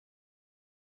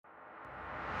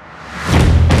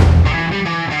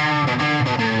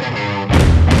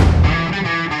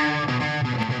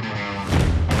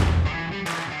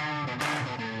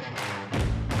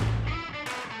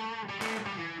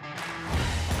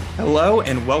Hello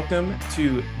and welcome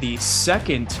to the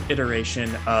second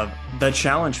iteration of The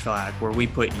Challenge Flag, where we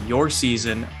put your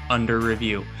season under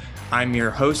review. I'm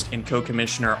your host and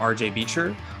co-commissioner, RJ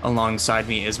Beecher. Alongside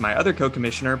me is my other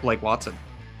co-commissioner, Blake Watson.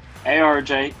 Hey,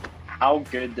 RJ. How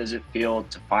good does it feel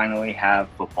to finally have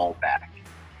football back?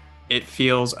 It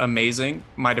feels amazing.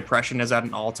 My depression is at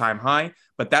an all-time high,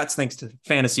 but that's thanks to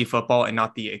fantasy football and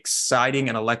not the exciting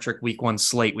and electric week one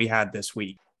slate we had this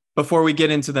week. Before we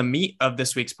get into the meat of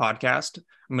this week's podcast,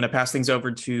 I'm going to pass things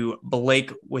over to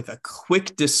Blake with a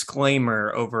quick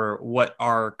disclaimer over what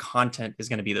our content is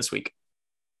going to be this week.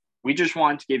 We just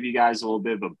wanted to give you guys a little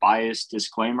bit of a biased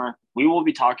disclaimer. We will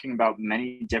be talking about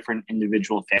many different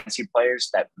individual fantasy players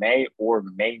that may or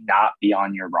may not be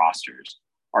on your rosters.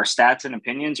 Our stats and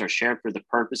opinions are shared for the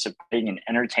purpose of creating an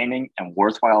entertaining and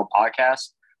worthwhile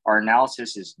podcast. Our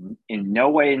analysis is in no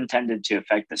way intended to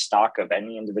affect the stock of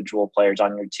any individual players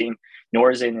on your team, nor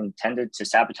is it intended to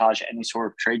sabotage any sort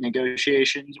of trade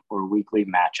negotiations or weekly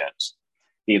matchups.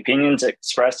 The opinions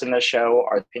expressed in this show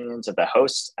are opinions of the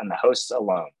hosts and the hosts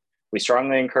alone. We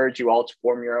strongly encourage you all to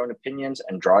form your own opinions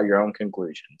and draw your own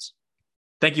conclusions.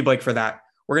 Thank you, Blake, for that.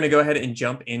 We're going to go ahead and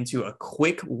jump into a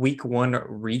quick week one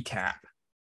recap.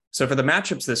 So for the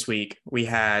matchups this week, we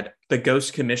had the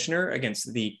Ghost Commissioner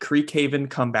against the Creekhaven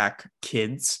Comeback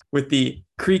Kids, with the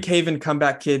Creekhaven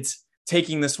Comeback Kids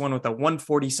taking this one with a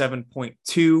 147.2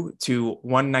 to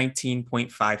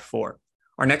 119.54.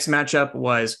 Our next matchup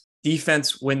was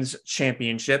Defense Wins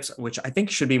Championships, which I think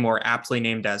should be more aptly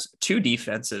named as Two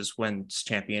Defenses Wins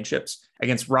Championships,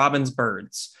 against Robin's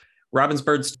Birds. Robin's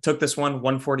Birds took this one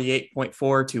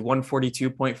 148.4 to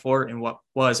 142.4 in what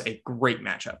was a great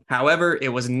matchup. However, it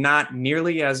was not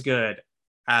nearly as good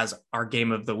as our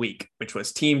game of the week, which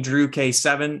was Team Drew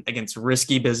K7 against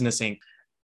Risky Business Inc.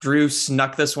 Drew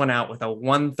snuck this one out with a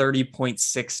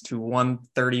 130.6 to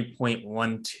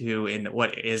 130.12 in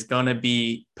what is going to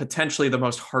be potentially the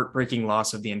most heartbreaking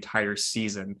loss of the entire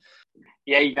season.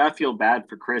 Yeah, you got to feel bad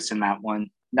for Chris in that one.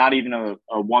 Not even a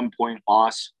 1-point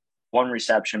loss. One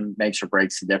reception makes or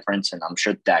breaks the difference, and I'm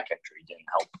sure that injury didn't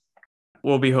help.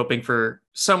 We'll be hoping for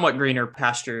somewhat greener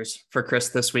pastures for Chris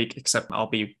this week, except I'll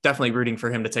be definitely rooting for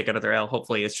him to take another L.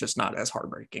 Hopefully it's just not as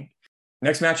heartbreaking.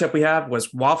 Next matchup we have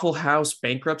was Waffle House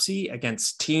Bankruptcy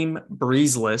against Team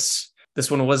Breezeless. This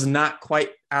one was not quite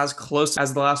as close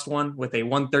as the last one, with a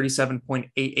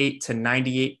 137.88 to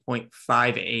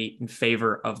 98.58 in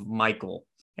favor of Michael.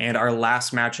 And our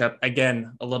last matchup,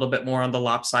 again, a little bit more on the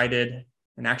lopsided,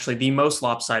 and actually the most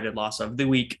lopsided loss of the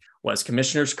week, was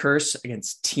Commissioner's Curse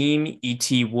against Team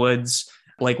E.T. Woods.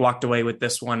 Blake walked away with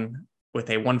this one with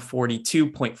a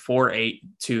 142.48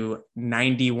 to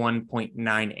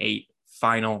 91.98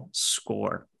 final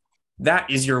score. That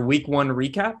is your week one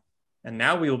recap. And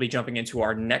now we will be jumping into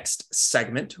our next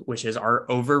segment, which is our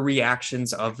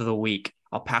overreactions of the week.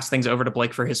 I'll pass things over to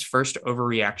Blake for his first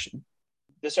overreaction.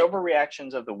 This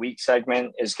overreactions of the week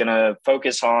segment is going to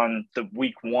focus on the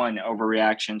week one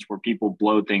overreactions where people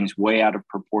blow things way out of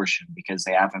proportion because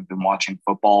they haven't been watching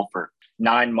football for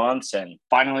 9 months. And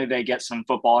finally they get some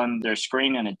football on their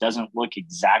screen and it doesn't look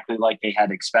exactly like they had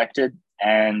expected.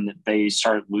 And they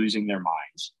start losing their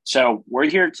minds. So we're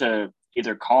here to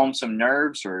either calm some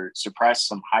nerves or suppress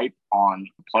some hype on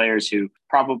players who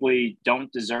probably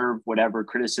don't deserve whatever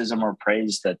criticism or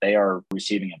praise that they are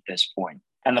receiving at this point.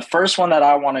 And the first one that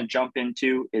I want to jump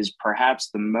into is perhaps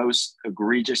the most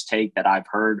egregious take that I've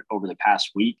heard over the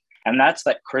past week. And that's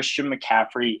that Christian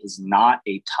McCaffrey is not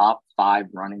a top 5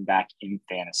 running back in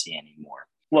fantasy anymore.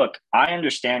 Look, I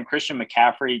understand Christian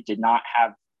McCaffrey did not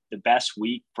have the best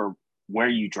week for where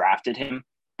you drafted him,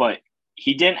 but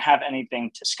he didn't have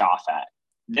anything to scoff at.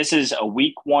 This is a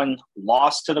week one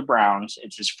loss to the Browns.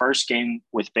 It's his first game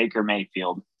with Baker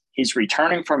Mayfield. He's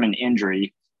returning from an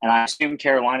injury. And I assume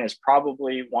Carolina is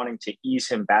probably wanting to ease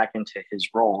him back into his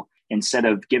role instead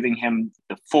of giving him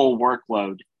the full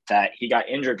workload that he got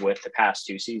injured with the past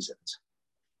 2 seasons.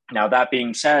 Now, that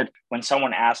being said, when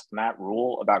someone asked Matt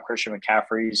Rule about Christian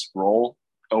McCaffrey's role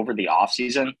over the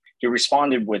offseason, he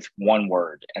responded with one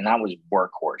word, and that was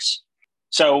workhorse.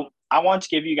 So I want to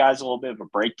give you guys a little bit of a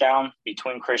breakdown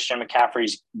between Christian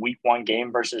McCaffrey's week one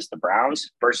game versus the Browns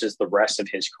versus the rest of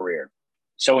his career.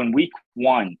 So in week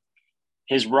one,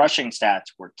 his rushing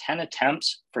stats were 10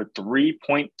 attempts for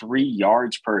 3.3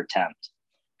 yards per attempt.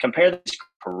 Compare this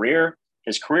career,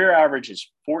 his career average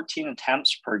is 14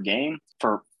 attempts per game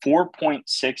for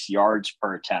 4.6 yards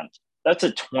per attempt. That's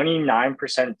a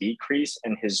 29% decrease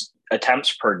in his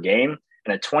attempts per game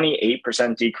and a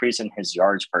 28% decrease in his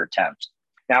yards per attempt.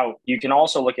 Now, you can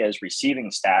also look at his receiving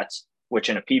stats. which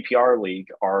in a PPR league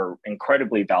are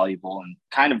incredibly valuable and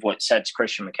kind of what sets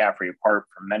Christian McCaffrey apart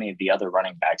from many of the other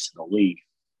running backs in the league.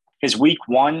 His week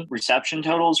 1 reception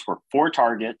totals were 4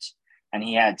 targets, and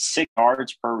he had 6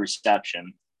 yards per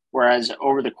reception, whereas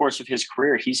over the course of his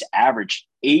career, he's averaged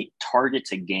 8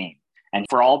 targets a game. And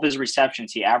for all of his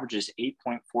receptions, he averages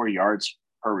 8.4 yards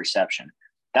per reception.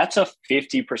 That's a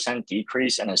 50%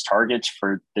 decrease in his targets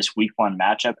for this week 1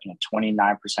 matchup and a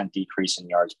 29% decrease in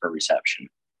yards per reception.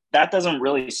 That doesn't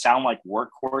really sound like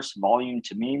workhorse volume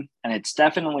to me, and it's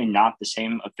definitely not the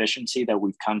same efficiency that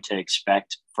we've come to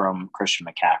expect from Christian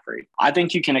McCaffrey. I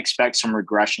think you can expect some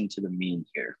regression to the mean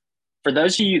here. For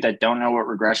those of you that don't know what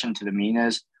regression to the mean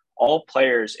is, all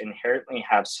players inherently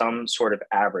have some sort of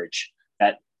average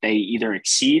that they either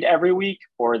exceed every week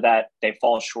or that they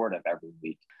fall short of every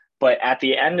week. But at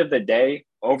the end of the day,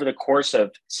 over the course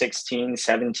of 16,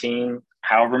 17,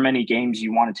 however many games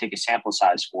you want to take a sample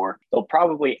size for, they'll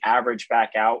probably average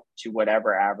back out to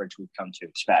whatever average we've come to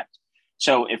expect.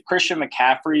 So if Christian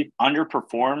McCaffrey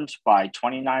underperformed by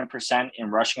 29%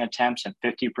 in rushing attempts and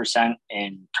 50%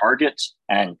 in targets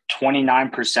and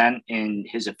 29% in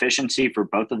his efficiency for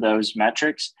both of those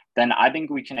metrics, then I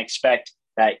think we can expect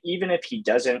that even if he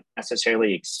doesn't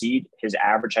necessarily exceed his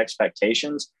average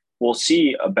expectations, we'll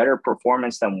see a better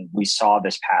performance than we saw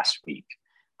this past week.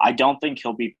 I don't think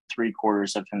he'll be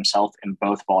 3/4 of himself in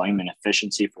both volume and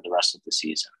efficiency for the rest of the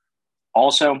season.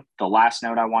 Also, the last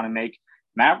note I want to make,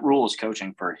 Matt Rule is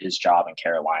coaching for his job in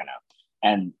Carolina.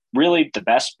 And really the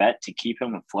best bet to keep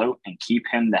him afloat and keep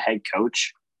him the head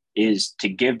coach is to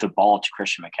give the ball to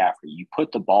Christian McCaffrey. You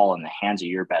put the ball in the hands of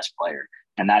your best player,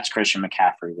 and that's Christian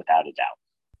McCaffrey without a doubt.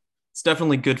 It's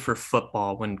definitely good for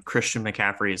football when Christian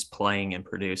McCaffrey is playing and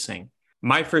producing.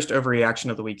 My first overreaction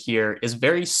of the week here is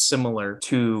very similar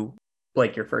to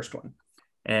Blake, your first one.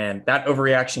 And that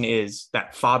overreaction is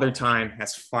that Father Time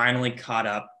has finally caught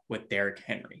up with Derrick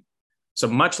Henry. So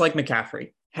much like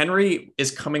McCaffrey, Henry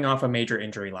is coming off a major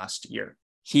injury last year.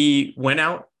 He went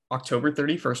out October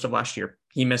 31st of last year.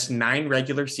 He missed 9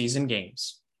 regular season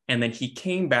games. And then he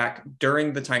came back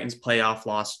during the Titans' playoff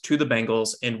loss to the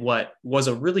Bengals in what was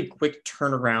a really quick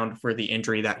turnaround for the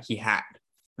injury that he had.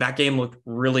 That game looked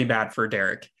really bad for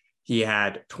Derrick. He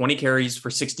had 20 carries for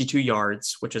 62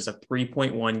 yards, which is a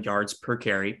 3.1 yards per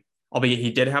carry, albeit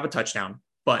he did have a touchdown.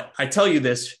 But I tell you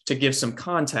this to give some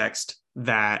context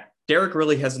that Derrick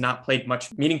really has not played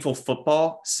much meaningful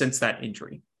football since that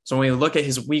injury. So when we look at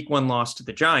his week 1 loss to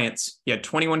the Giants, he had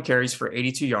 21 carries for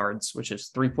 82 yards, which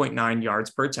is 3.9 yards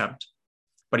per attempt,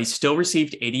 but he still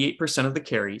received 88% of the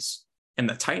carries, and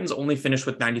the Titans only finished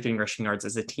with 93 rushing yards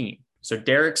as a team. So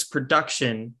Derrick's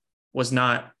production was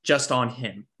not just on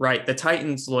him, right? The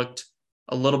Titans looked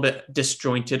a little bit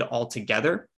disjointed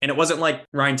altogether, and it wasn't like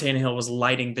Ryan Tannehill was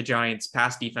lighting the Giants'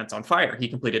 pass defense on fire. He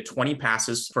completed 20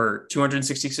 passes for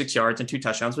 266 yards and 2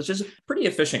 touchdowns, which is a pretty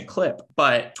efficient clip,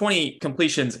 but 20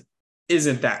 completions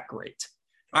isn't that great.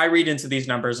 I read into these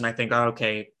numbers and I think, oh,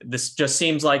 okay, this just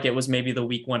seems like it was maybe the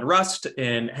week 1 rust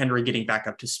and Henry getting back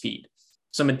up to speed.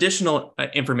 Some additional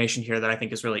information here that I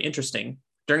think is really interesting.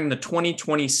 During the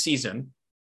 2020 season,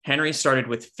 Henry started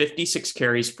with 56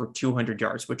 carries for 200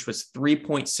 yards, which was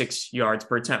 3.6 yards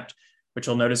per attempt, which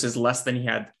you'll notice is less than he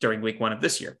had during week 1 of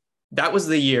this year. That was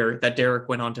the year that Derrick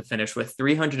went on to finish with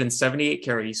 378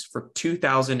 carries for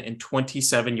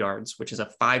 2,027 yards, which is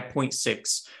a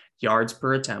 5.6 yards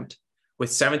per attempt,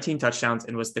 with 17 touchdowns,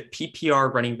 and was the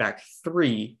PPR running back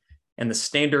 3 and the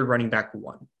standard running back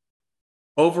 1.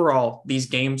 Overall, these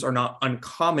games are not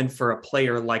uncommon for a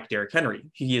player like Derrick Henry.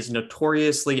 He is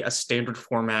notoriously a standard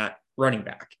format running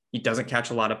back. He doesn't catch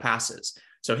a lot of passes.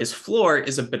 So his floor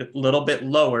is a little bit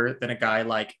lower than a guy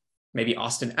like maybe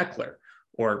Austin Eckler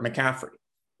or McCaffrey.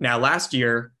 Now, last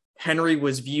year, Henry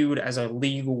was viewed as a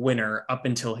league winner up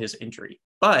until his injury,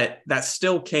 but that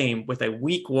still came with a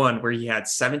week 1 where he had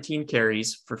 17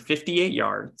 carries for 58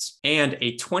 yards and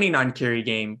a 29 carry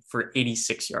game for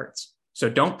 86 yards. So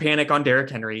don't panic on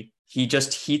Derrick Henry. He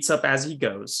just heats up as he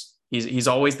goes. He's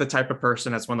always the type of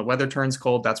person that's when the weather turns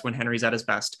cold, that's when Henry's at his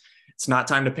best. It's not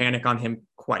time to panic on him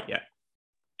quite yet.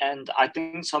 And I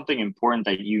think something important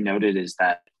that you noted is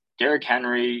that Derrick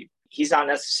Henry, he's not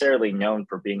necessarily known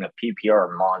for being a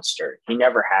PPR monster. He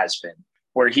never has been.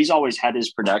 Where he's always had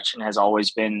his production has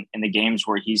always been in the games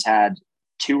where he's had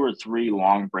 2 or 3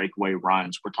 long breakaway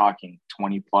runs. We're talking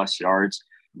 20 plus yards.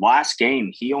 Last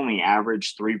game, he only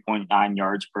averaged 3.9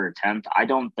 yards per attempt. I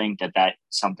don't think that that's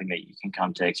something that you can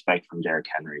come to expect from Derrick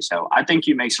Henry. So I think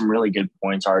you make some really good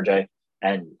points, RJ,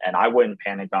 and I wouldn't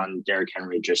panic on Derrick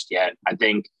Henry just yet. I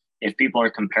think if people are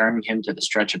comparing him to the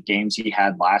stretch of games he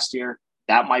had last year,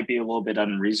 that might be a little bit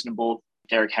unreasonable.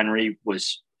 Derrick Henry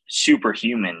was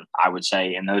superhuman, I would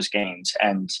say, in those games.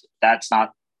 And that's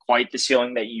not quite the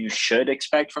ceiling that you should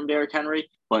expect from Derrick Henry,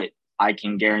 but I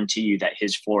can guarantee you that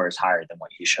his floor is higher than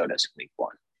what he showed us in week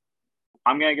one.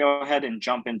 I'm going to go ahead and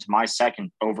jump into my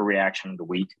second overreaction of the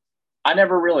week. I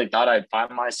never really thought I'd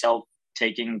find myself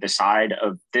taking the side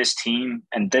of this team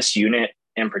and this unit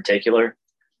in particular,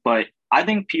 but I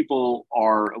think people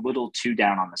are a little too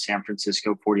down on the San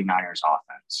Francisco 49ers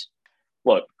offense.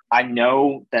 Look, I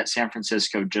know that San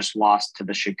Francisco just lost to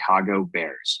the Chicago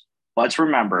Bears. Let's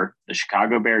remember, the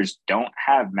Chicago Bears don't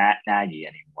have Matt Nagy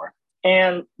anymore,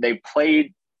 and they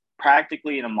played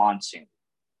practically in a monsoon.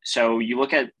 So you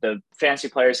look at the fantasy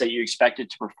players that you expected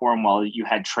to perform well. You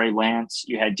had Trey Lance,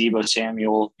 you had Deebo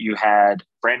Samuel, you had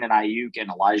Brandon Ayuk, and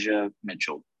Elijah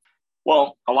Mitchell.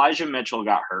 Well, Elijah Mitchell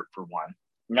got hurt for one.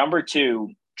 Number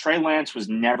two, Trey Lance was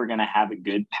never going to have a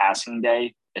good passing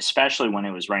day, especially when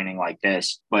it was raining like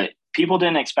this. But people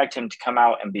didn't expect him to come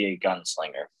out and be a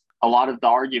gunslinger. A lot of the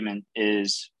argument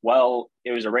is, well,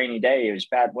 it was a rainy day. It was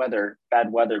bad weather.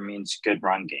 Bad weather means good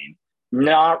run game.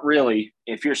 Not really.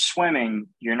 If you're swimming,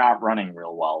 you're not running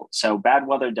real well. So bad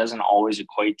weather doesn't always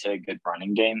equate to a good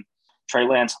running game. Trey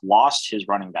Lance lost his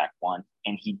running back one,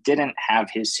 and he didn't have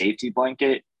his safety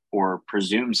blanket or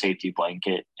presumed safety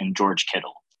blanket in George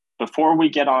Kittle. Before we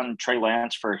get on Trey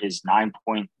Lance for his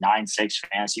 9.96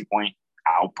 fantasy point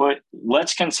output,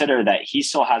 let's consider that he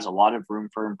still has a lot of room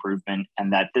for improvement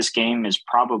and that this game is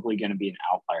probably going to be an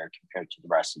outlier compared to the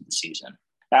rest of the season.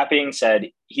 That being said,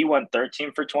 he went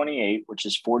 13 for 28, which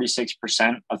is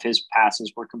 46% of his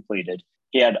passes were completed.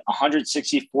 He had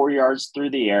 164 yards through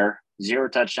the air, 0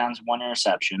 touchdowns, 1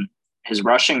 interception. His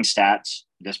rushing stats,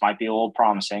 this might be a little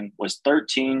promising, was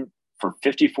 13 for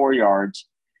 54 yards,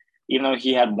 even though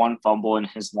he had 1 fumble and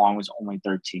his long was only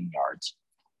 13 yards.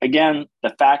 Again,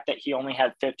 the fact that he only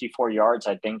had 54 yards,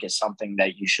 I think, is something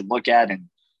that you should look at and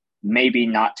maybe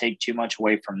not take too much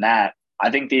away from that. I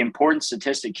think the important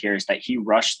statistic here is that he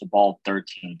rushed the ball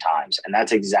 13 times, and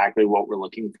that's exactly what we're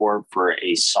looking for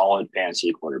a solid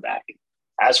fantasy quarterback.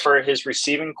 As for his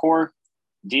receiving core,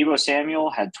 Deebo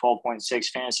Samuel had 12.6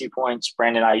 fantasy points.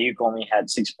 Brandon Ayuk only had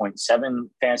 6.7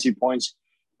 fantasy points,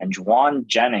 and Juwan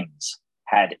Jennings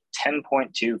had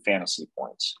 10.2 fantasy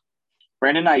points.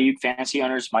 Brandon Ayuk fantasy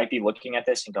owners might be looking at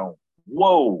this and going,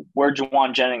 whoa, where'd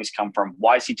Juwan Jennings come from?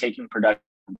 Why is he taking production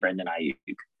from Brandon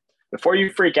Ayuk? Before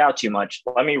you freak out too much,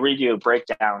 let me read you a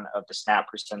breakdown of the snap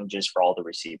percentages for all the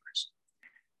receivers.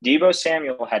 Deebo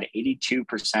Samuel had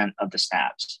 82% of the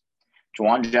snaps.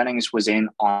 Juwan Jennings was in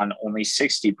on only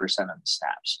 60% of the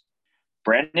snaps.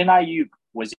 Brandon Ayuk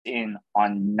was in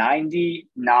on 99%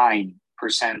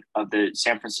 of the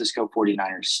San Francisco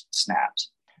 49ers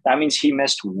snaps. That means he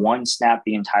missed 1 snap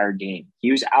the entire game.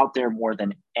 He was out there more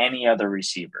than any other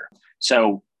receiver.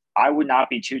 So I would not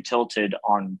be too tilted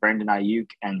on Brandon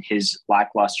Ayuk and his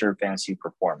lackluster fantasy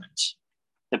performance.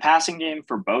 The passing game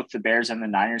for both the Bears and the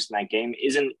Niners in that game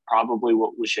isn't probably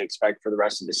what we should expect for the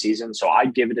rest of the season. So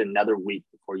I'd give it another week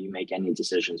before you make any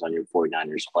decisions on your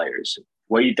 49ers players.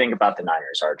 What do you think about the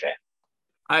Niners, RJ?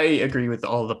 I agree with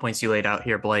all of the points you laid out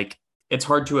here, Blake. It's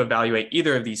hard to evaluate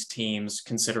either of these teams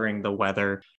considering the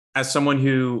weather. As someone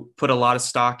who put a lot of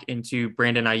stock into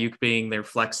Brandon Ayuk being their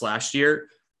flex last year,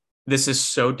 this is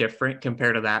so different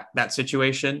compared to that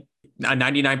situation. A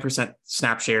 99%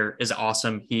 snap share is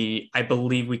awesome. I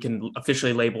believe we can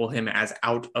officially label him as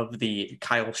out of the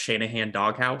Kyle Shanahan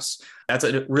doghouse. That's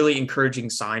a really encouraging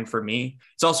sign for me.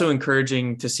 It's also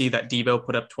encouraging to see that Deebo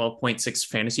put up 12.6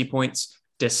 fantasy points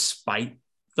despite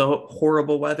the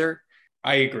horrible weather.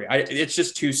 I agree. It's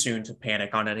just too soon to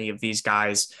panic on any of these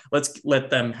guys. Let's let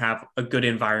them have a good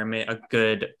environment, a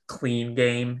good, clean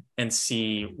game, and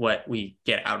see what we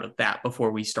get out of that before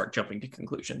we start jumping to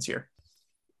conclusions here.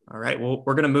 All right. Well,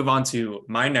 we're going to move on to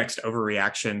my next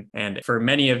overreaction. And for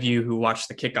many of you who watched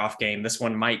the kickoff game, this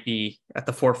one might be at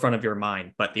the forefront of your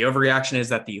mind. But the overreaction is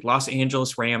that the Los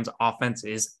Angeles Rams offense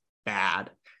is bad.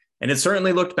 And it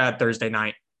certainly looked bad Thursday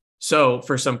night. So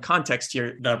for some context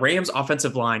here, the Rams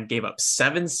offensive line gave up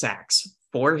 7 sacks,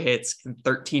 4 hits, and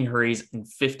 13 hurries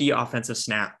and 50 offensive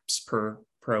snaps per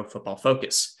Pro Football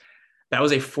Focus. That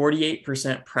was a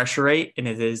 48% pressure rate, and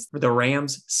it is the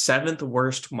Rams' 7th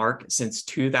worst mark since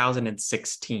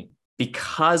 2016.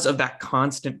 Because of that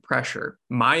constant pressure,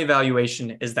 my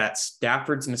evaluation is that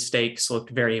Stafford's mistakes looked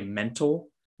very mental,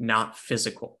 not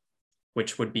physical,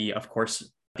 which would be, of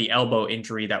course, the elbow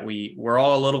injury that we were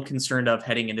all a little concerned of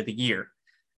heading into the year.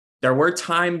 There were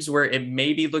times where it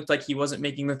maybe looked like he wasn't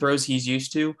making the throws he's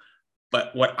used to,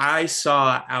 but what I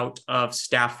saw out of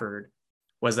Stafford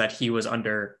was that he was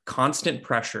under constant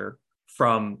pressure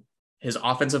from his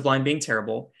offensive line being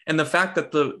terrible, and the fact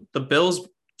that the Bills'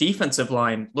 defensive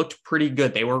line looked pretty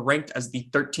good. They were ranked as the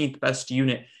 13th best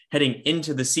unit heading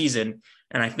into the season.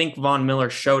 And I think Von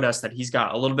Miller showed us that he's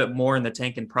got a little bit more in the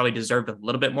tank and probably deserved a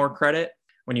little bit more credit.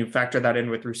 When you factor that in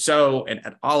with Rousseau and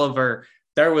Ed Oliver,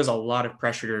 there was a lot of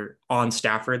pressure on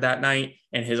Stafford that night,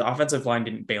 and his offensive line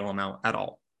didn't bail him out at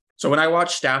all. So when I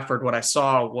watched Stafford, what I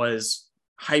saw was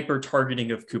hyper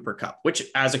targeting of Cooper Kupp, which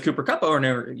as a Cooper Kupp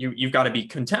owner, you've got to be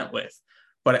content with.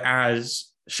 But as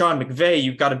Sean McVay,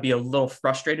 you've got to be a little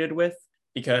frustrated with,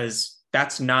 because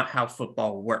that's not how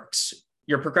football works.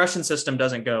 Your progression system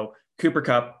doesn't go Cooper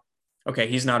Kupp. Okay,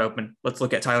 he's not open. Let's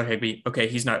look at Tyler Higbee. Okay,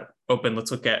 he's not open.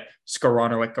 Let's look at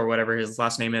Skoronowicz or whatever his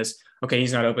last name is. Okay,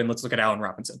 he's not open. Let's look at Allen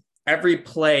Robinson. Every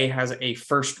play has a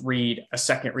first read, a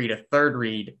second read, a third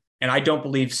read. And I don't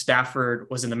believe Stafford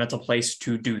was in the mental place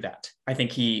to do that. I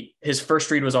think his first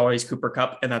read was always Cooper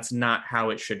Kupp, and that's not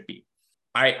how it should be.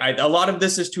 A lot of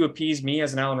this is to appease me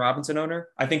as an Allen Robinson owner.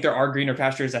 I think there are greener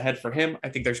pastures ahead for him. I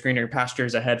think there's greener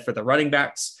pastures ahead for the running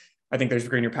backs. I think there's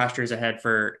greener pastures ahead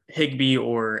for Higbee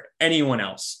or anyone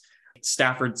else.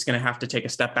 Stafford's going to have to take a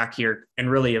step back here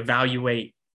and really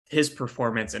evaluate his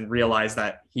performance and realize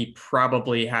that he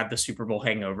probably had the Super Bowl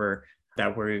hangover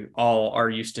that we all are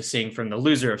used to seeing from the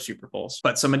loser of Super Bowls.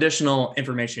 But some additional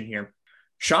information here.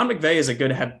 Sean McVay is a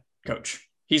good head coach.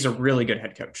 He's a really good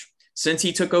head coach. Since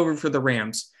he took over for the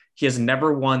Rams, he has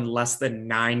never won less than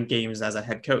 9 games as a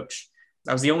head coach.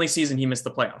 That was the only season he missed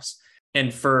the playoffs.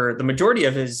 And for the majority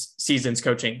of his seasons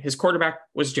coaching, his quarterback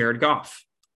was Jared Goff.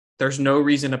 There's no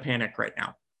reason to panic right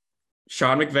now.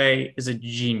 Sean McVay is a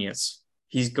genius.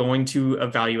 He's going to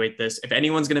evaluate this. If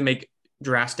anyone's going to make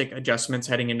drastic adjustments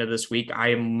heading into this week,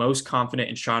 I am most confident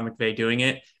in Sean McVay doing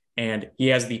it. And he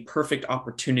has the perfect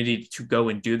opportunity to go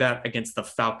and do that against the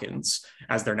Falcons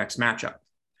as their next matchup.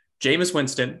 Jameis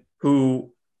Winston,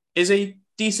 who is a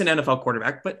decent NFL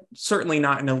quarterback, but certainly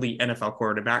not an elite NFL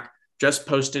quarterback, just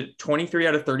posted 23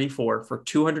 out of 34 for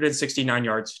 269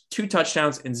 yards, 2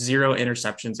 touchdowns, and 0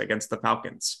 interceptions against the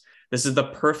Falcons. This is the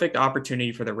perfect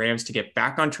opportunity for the Rams to get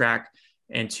back on track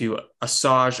and to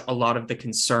assuage a lot of the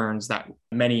concerns that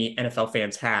many NFL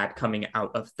fans had coming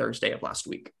out of Thursday of last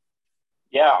week.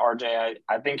 Yeah, RJ,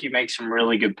 I think you make some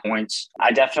really good points.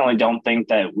 I definitely don't think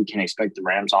that we can expect the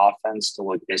Rams offense to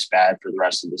look this bad for the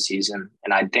rest of the season.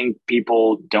 And I think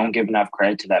people don't give enough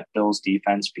credit to that Bills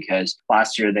defense, because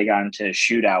last year they got into a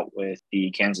shootout with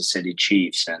the Kansas City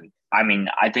Chiefs. And I mean,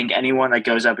 I think anyone that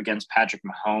goes up against Patrick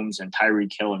Mahomes and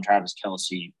Tyreek Hill and Travis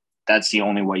Kelce, that's the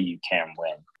only way you can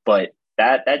win. But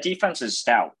that defense is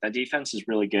stout. That defense is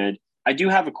really good. I do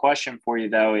have a question for you,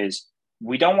 though, is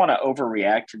we don't want to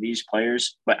overreact to these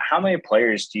players, but how many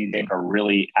players do you think are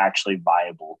really actually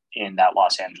viable in that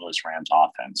Los Angeles Rams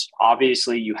offense?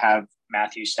 Obviously, you have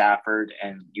Matthew Stafford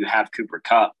and you have Cooper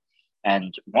Kupp,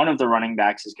 and one of the running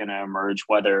backs is going to emerge,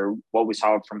 whether what we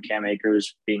saw from Cam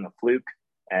Akers being a fluke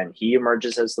and he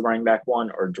emerges as the running back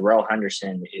one, or Darrell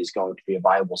Henderson is going to be a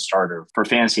viable starter for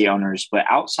fantasy owners. But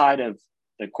outside of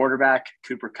the quarterback,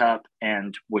 Cooper Kupp,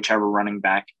 and whichever running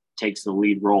back takes the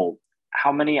lead role,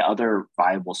 how many other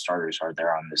viable starters are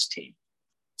there on this team?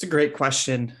 It's a great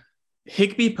question.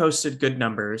 Higbee posted good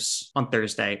numbers on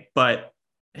Thursday, but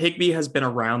Higbee has been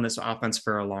around this offense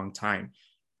for a long time,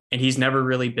 and he's never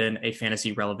really been a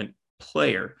fantasy relevant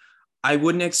player. I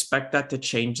wouldn't expect that to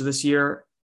change this year.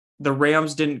 The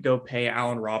Rams didn't go pay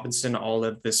Allen Robinson all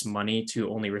of this money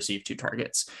to only receive 2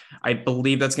 targets. I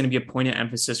believe that's going to be a point of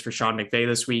emphasis for Sean McVay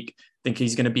this week. I think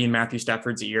he's going to be in Matthew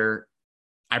Stafford's ear.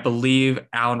 I believe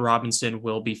Allen Robinson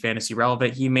will be fantasy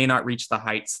relevant. He may not reach the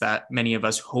heights that many of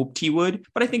us hoped he would,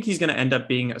 but I think he's going to end up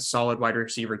being a solid wide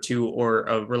receiver 2 or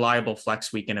a reliable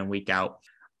flex week in and week out.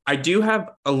 I do have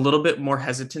a little bit more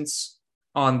hesitance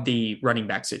on the running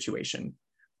back situation.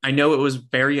 I know it was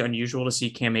very unusual to see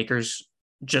Cam Akers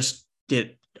just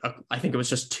get, I think it was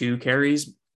just 2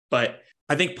 carries, but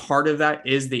I think part of that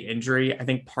is the injury. I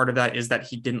think part of that is that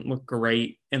he didn't look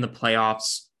great in the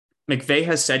playoffs. McVay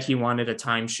has said he wanted a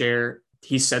timeshare.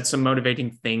 He said some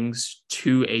motivating things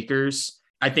to Akers.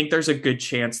 I think there's a good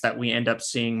chance that we end up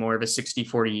seeing more of a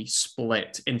 60-40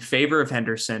 split in favor of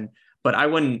Henderson, but I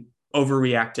wouldn't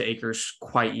overreact to Akers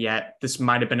quite yet. This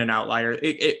might have been an outlier.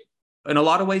 It in a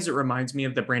lot of ways, it reminds me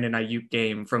of the Brandon Ayuk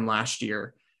game from last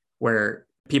year, where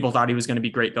people thought he was going to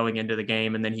be great going into the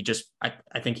game, and then he just,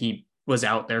 I think he was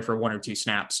out there for 1 or 2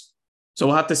 snaps. So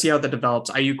we'll have to see how that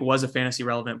develops. Ayuk was a fantasy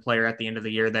relevant player at the end of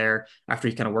the year there after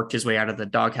he kind of worked his way out of the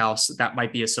doghouse. That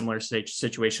might be a similar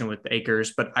situation with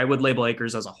Akers, but I would label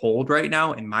Akers as a hold right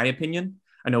now, in my opinion.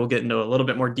 I know we'll get into a little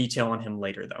bit more detail on him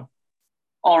later, though.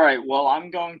 All right. Well,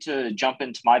 I'm going to jump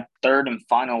into my third and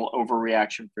final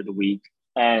overreaction for the week.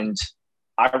 And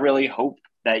I really hope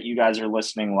that you guys are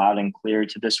listening loud and clear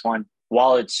to this one.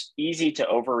 While it's easy to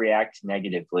overreact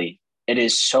negatively, it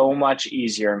is so much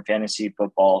easier in fantasy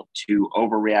football to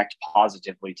overreact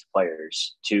positively to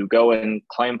players, to go and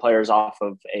claim players off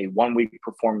of a 1 week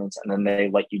performance and then they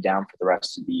let you down for the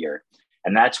rest of the year.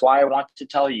 And that's why I want to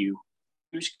tell you,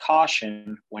 use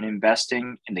caution when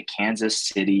investing in the Kansas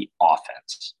City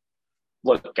offense.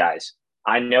 Look, guys,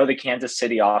 I know the Kansas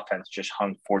City offense just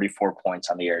hung 44 points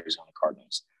on the Arizona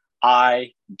Cardinals.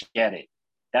 I get it.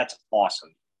 That's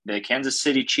awesome. The Kansas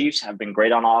City Chiefs have been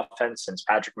great on offense since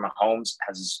Patrick Mahomes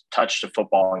has touched the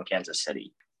football in Kansas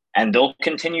City. And they'll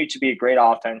continue to be a great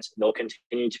offense. They'll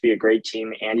continue to be a great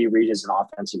team. Andy Reid is an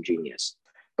offensive genius.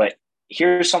 But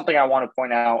here's something I want to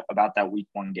point out about that week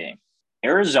 1 game.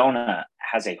 Arizona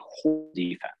has a horrible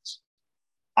defense.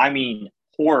 I mean,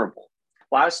 horrible.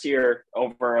 Last year,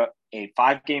 over a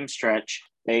 5-game stretch,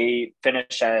 they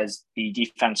finished as the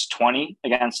defense 20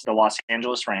 against the Los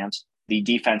Angeles Rams, the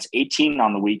defense 18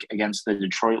 on the week against the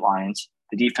Detroit Lions,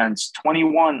 the defense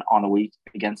 21 on the week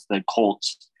against the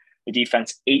Colts, the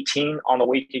defense 18 on the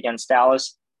week against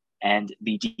Dallas, and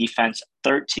the defense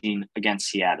 13 against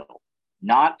Seattle.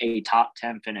 Not a top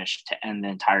 10 finish to end the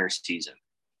entire season.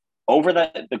 Over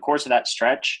the course of that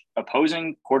stretch,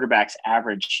 opposing quarterbacks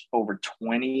averaged over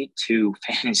 22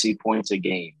 fantasy points a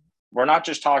game. We're not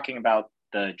just talking about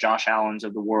the Josh Allens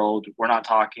of the world. We're not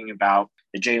talking about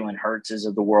the Jalen Hurtses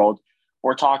of the world.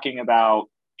 We're talking about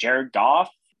Jared Goff.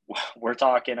 We're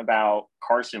talking about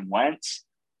Carson Wentz.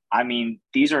 I mean,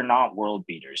 these are not world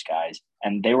beaters, guys.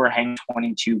 And they were hanging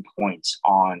 22 points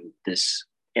on this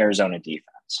Arizona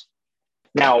defense.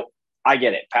 Now, I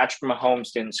get it. Patrick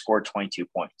Mahomes didn't score 22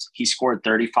 points. He scored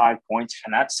 35 points,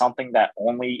 and that's something that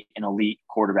only an elite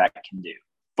quarterback can do.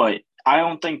 But I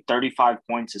don't think 35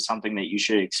 points is something that you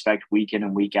should expect week in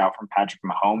and week out from Patrick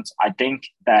Mahomes. I think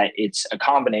that it's a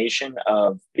combination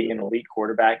of being an elite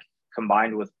quarterback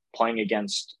combined with playing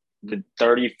against the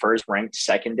 31st ranked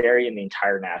secondary in the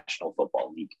entire National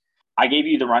Football League. I gave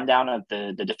you the rundown of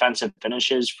the defensive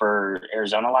finishes for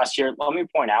Arizona last year. Let me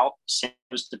point out, since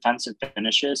those defensive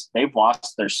finishes, they've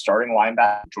lost their starting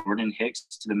linebacker, Jordan Hicks,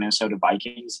 to the Minnesota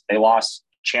Vikings. They lost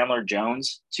Chandler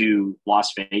Jones to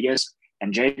Las Vegas,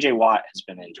 and J.J. Watt has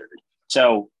been injured.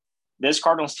 So this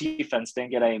Cardinals defense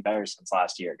didn't get any better since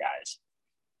last year, guys.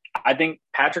 I think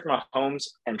Patrick Mahomes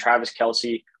and Travis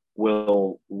Kelce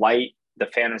will light the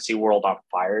fantasy world on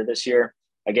fire this year.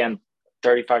 Again,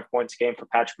 35 points a game for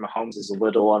Patrick Mahomes is a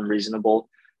little unreasonable,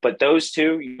 but those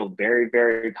two, you feel very,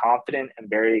 very confident and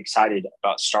very excited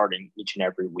about starting each and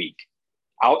every week.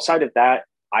 Outside of that,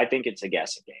 I think it's a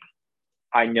guessing game.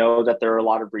 I know that there are a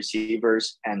lot of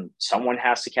receivers and someone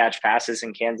has to catch passes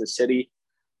in Kansas City,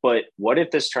 but what if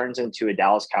this turns into a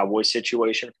Dallas Cowboys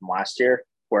situation from last year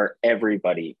where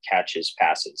everybody catches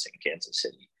passes in Kansas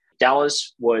City?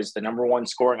 Dallas was the number 1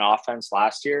 scoring offense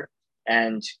last year,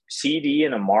 and CD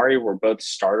and Amari were both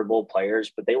startable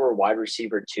players, but they were wide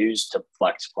receiver 2s to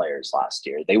flex players last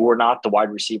year. They were not the wide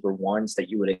receiver 1s that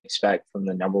you would expect from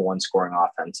the number 1 scoring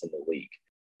offense in the league.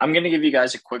 I'm going to give you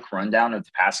guys a quick rundown of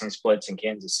the passing splits in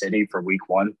Kansas City for week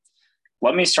 1.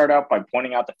 Let me start out by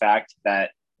pointing out the fact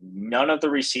that none of the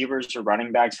receivers or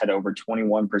running backs had over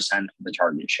 21% of the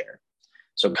target share.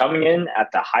 So coming in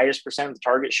at the highest percent of the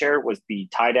target share was the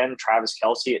tight end Travis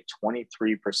Kelce at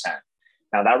 23%.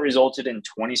 Now that resulted in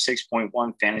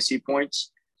 26.1 fantasy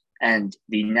points, and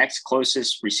the next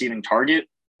closest receiving target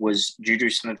was Juju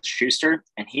Smith-Schuster,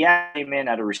 and he came in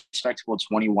at a respectable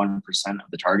 21%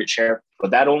 of the target share,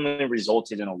 but that only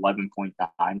resulted in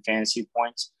 11.9 fantasy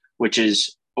points, which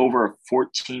is over a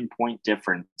 14-point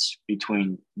difference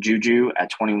between Juju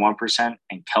at 21%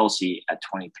 and Kelce at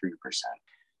 23%.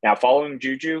 Now, following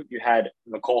Juju, you had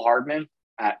Mecole Hardman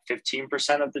at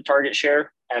 15% of the target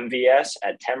share, MVS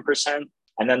at 10%,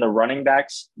 and then the running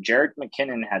backs, Jerick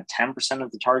McKinnon had 10%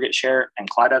 of the target share, and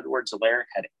Clyde Edwards-Helaire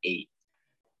had 8%.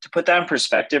 To put that in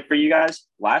perspective for you guys,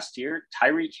 last year,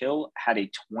 Tyreek Hill had a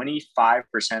 25%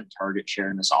 target share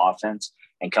in this offense,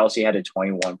 and Kelce had a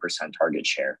 21% target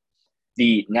share.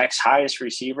 The next highest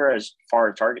receiver as far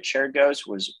as target share goes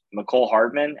was Mecole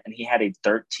Hardman, and he had a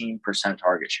 13%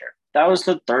 target share. That was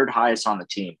the third highest on the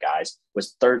team, guys,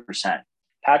 was 30%.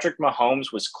 Patrick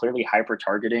Mahomes was clearly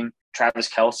hyper-targeting Travis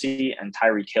Kelce and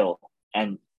Tyreek Hill,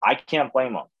 and I can't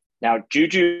blame him. Now,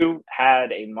 Juju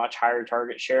had a much higher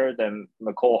target share than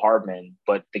Mecole Hardman,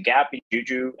 but the gap between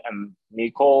Juju and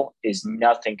Mecole is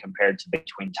nothing compared to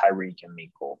between Tyreek and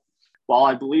Mecole. While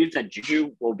I believe that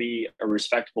Juju will be a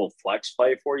respectable flex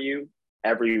play for you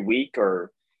every week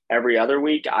or every other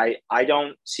week, I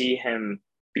don't see him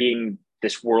being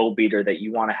this world beater that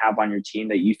you want to have on your team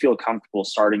that you feel comfortable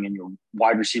starting in your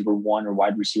wide receiver 1 or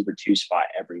wide receiver 2 spot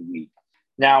every week.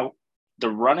 Now, the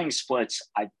running splits,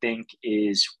 I think,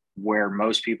 is where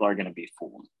most people are going to be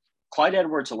fooled. Clyde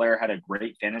Edwards-Helaire had a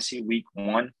great fantasy week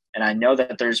 1, and I know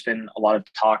that there's been a lot of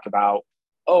talk about,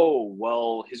 oh,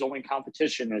 well, his only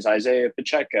competition is Isaiah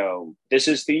Pacheco. This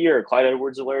is the year Clyde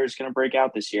Edwards-Helaire is going to break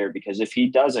out this year, because if he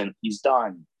doesn't, he's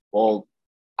done. Well,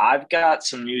 I've got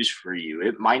some news for you.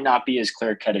 It might not be as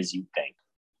clear-cut as you think.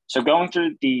 So going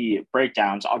through the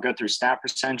breakdowns, I'll go through snap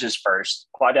percentages first.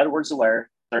 Clyde Edwards-Helaire,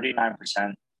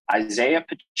 39%. Isaiah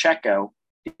Pacheco,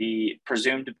 the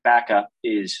presumed backup,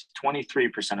 is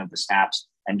 23% of the snaps.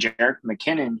 And Jerick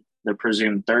McKinnon, the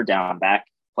presumed third down back,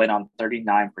 played on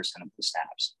 39% of the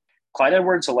snaps. Clyde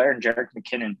Edwards-Helaire and Jerick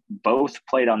McKinnon both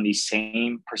played on the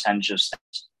same percentage of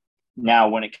snaps. Now,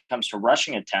 when it comes to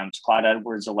rushing attempts, Clyde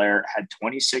Edwards-Helaire had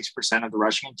 26% of the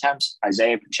rushing attempts.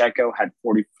 Isaiah Pacheco had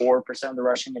 44% of the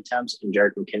rushing attempts, and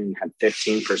Jerick McKinnon had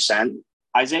 15%.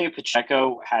 Isaiah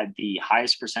Pacheco had the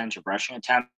highest percentage of rushing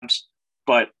attempts,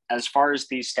 but as far as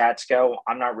these stats go,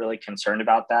 I'm not really concerned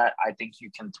about that. I think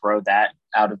you can throw that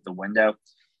out of the window.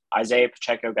 Isaiah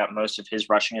Pacheco got most of his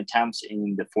rushing attempts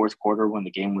in the fourth quarter when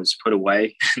the game was put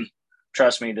away.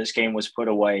 Trust me, this game was put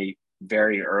away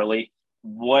very early.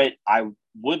 What I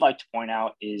would like to point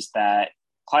out is that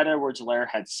Clyde Edwards-Helaire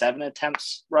had 7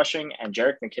 attempts rushing and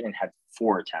Jerick McKinnon had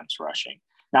 4 attempts rushing.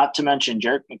 Not to mention,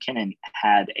 Jerick McKinnon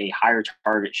had a higher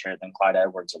target share than Clyde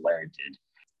Edwards-Helaire did.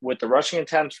 With the rushing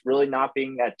attempts really not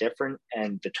being that different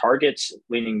and the targets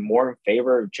leaning more in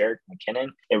favor of Jerick McKinnon,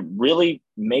 it really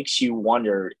makes you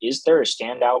wonder, is there a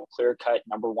standout, clear-cut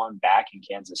number 1 back in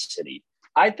Kansas City?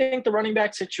 I think the running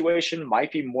back situation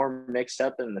might be more mixed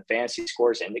up than the fantasy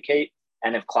scores indicate.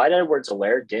 And if Clyde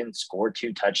Edwards-Helaire didn't score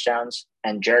 2 touchdowns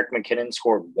and Jerick McKinnon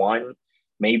scored 1,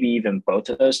 maybe even both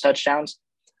of those touchdowns,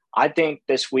 I think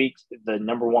this week the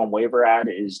number 1 waiver ad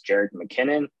is Jerick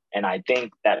McKinnon. And I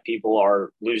think that people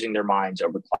are losing their minds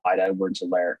over Clyde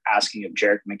Edwards-Helaire, asking if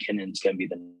Jerick McKinnon is going to be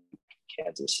the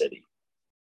Kansas City.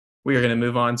 We are going to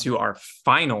move on to our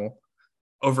final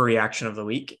overreaction of the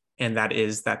week, and that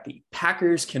is that the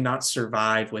Packers cannot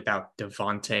survive without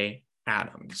Davante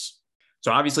Adams.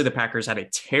 So obviously the Packers had a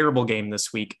terrible game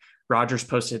this week. Rodgers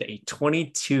posted a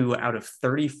 22 out of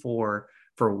 34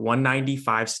 for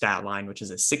 195 stat line, which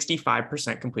is a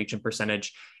 65% completion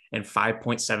percentage and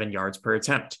 5.7 yards per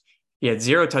attempt. He had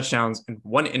 0 touchdowns and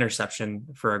 1 interception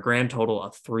for a grand total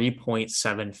of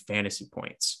 3.7 fantasy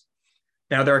points.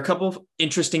 Now, there are a couple of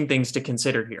interesting things to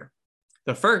consider here.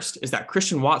 The first is that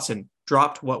Christian Watson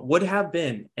dropped what would have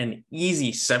been an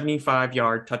easy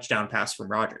 75-yard touchdown pass from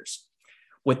Rodgers.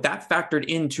 With that factored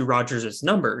into Rodgers'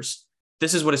 numbers,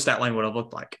 this is what his stat line would have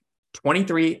looked like.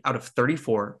 23 out of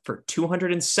 34 for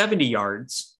 270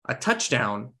 yards, a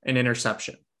touchdown, an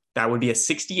interception. That would be a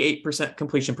 68%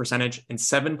 completion percentage and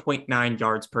 7.9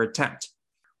 yards per attempt.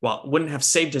 While it wouldn't have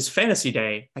saved his fantasy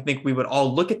day, I think we would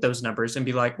all look at those numbers and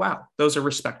be like, wow, those are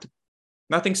respectable.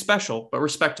 Nothing special, but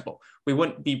respectable. We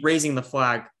wouldn't be raising the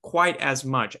flag quite as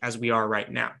much as we are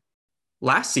right now.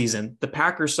 Last season, the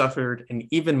Packers suffered an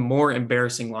even more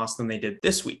embarrassing loss than they did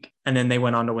this week, and then they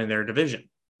went on to win their division.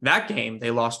 That game,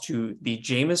 they lost to the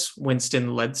Jameis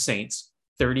Winston-led Saints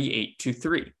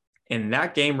 38-3. In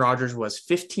that game, Rodgers was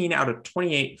 15 out of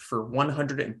 28 for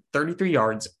 133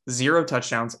 yards, 0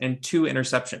 touchdowns, and 2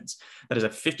 interceptions. That is a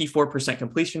 54%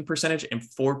 completion percentage and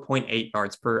 4.8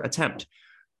 yards per attempt.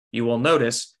 You will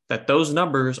notice that those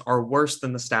numbers are worse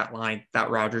than the stat line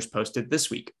that Rodgers posted this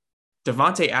week.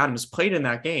 Davante Adams played in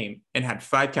that game and had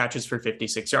 5 catches for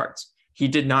 56 yards. He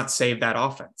did not save that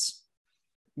offense.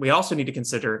 We also need to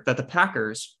consider that the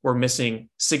Packers were missing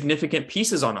significant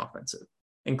pieces on offensive,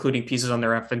 including pieces on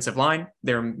their offensive line.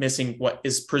 They're missing what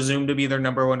is presumed to be their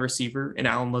number 1 receiver in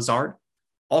Allen Lazard.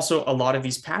 Also, a lot of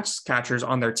these pass catchers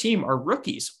on their team are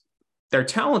rookies. They're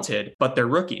talented, but they're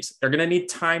rookies. They're going to need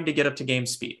time to get up to game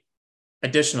speed.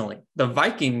 Additionally, the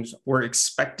Vikings were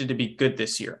expected to be good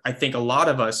this year. I think a lot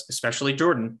of us, especially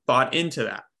Jordan, bought into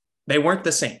that. They weren't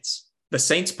the Saints. The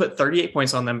Saints put 38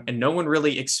 points on them, and no one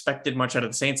really expected much out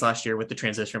of the Saints last year with the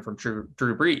transition from Drew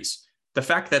Brees. The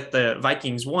fact that the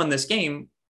Vikings won this game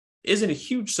isn't a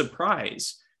huge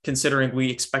surprise, considering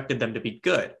we expected them to be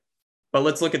good. But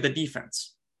let's look at the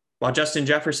defense. While Justin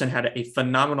Jefferson had a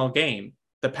phenomenal game,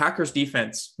 the Packers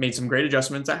defense made some great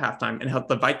adjustments at halftime and helped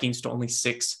the Vikings to only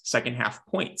 6 second-half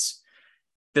points.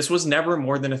 This was never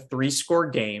more than a 3-score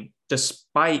game,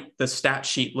 despite the stat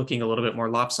sheet looking a little bit more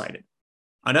lopsided.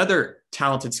 Another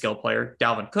talented skill player,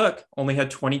 Dalvin Cook, only had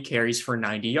 20 carries for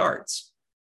 90 yards.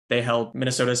 They held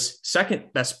Minnesota's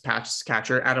second-best pass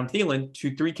catcher, Adam Thielen,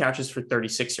 to 3 catches for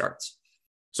 36 yards.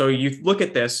 So you look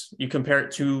at this, you compare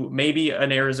it to maybe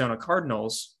an Arizona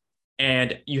Cardinals,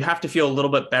 and you have to feel a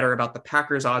little bit better about the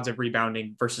Packers' odds of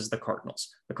rebounding versus the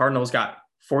Cardinals. The Cardinals got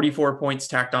 44 points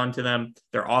tacked onto them.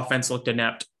 Their offense looked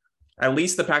inept. At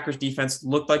least the Packers defense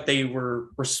looked like they were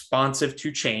responsive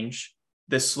to change.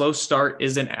 This slow start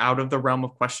isn't out of the realm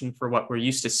of question for what we're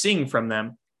used to seeing from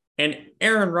them. And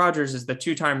Aaron Rodgers is the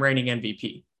two-time reigning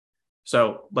MVP.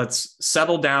 So let's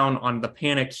settle down on the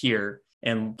panic here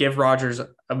and give Rodgers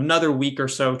another week or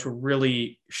so to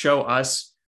really show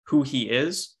us who he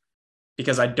is,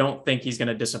 because I don't think he's going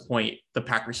to disappoint the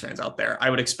Packers fans out there.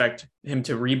 I would expect him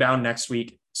to rebound next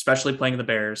week, especially playing the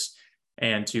Bears,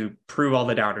 and to prove all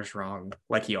the doubters wrong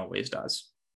like he always does.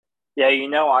 Yeah,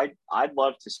 I'd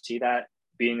love to see that,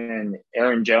 being an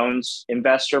Aaron Jones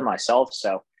investor myself.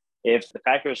 So if the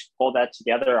Packers pull that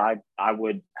together, I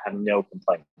would have no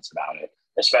complaints about it,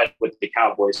 especially with the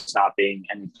Cowboys not being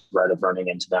any threat of running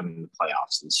into them in the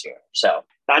playoffs this year. So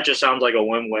that just sounds like a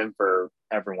win-win for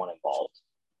everyone involved.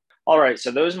 All right,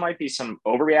 so those might be some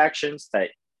overreactions that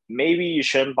maybe you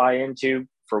shouldn't buy into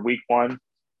for week one,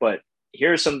 but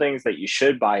here are some things that you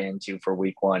should buy into for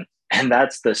week one, and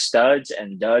that's the studs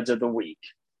and duds of the week.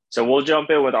 So we'll jump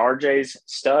in with RJ's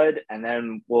stud, and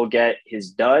then we'll get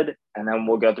his dud, and then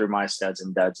we'll go through my studs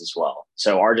and duds as well.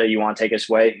 So RJ, you want to take us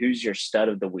away? Who's your stud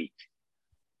of the week?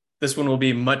 This one will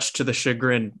be much to the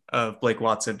chagrin of Blake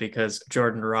Watson because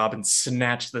Jordan Robbins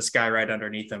snatched this guy right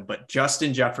underneath him. But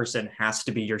Justin Jefferson has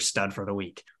to be your stud for the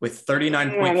week with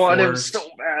 39.4. I want him so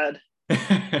bad.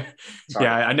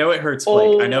 Yeah, I know it hurts,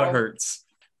 Blake. I know it hurts.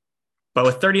 But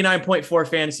with 39.4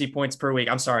 fantasy points per week,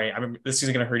 I'm sorry, this is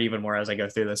going to hurt even more as I go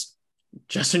through this.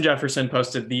 Justin Jefferson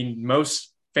posted the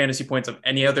most fantasy points of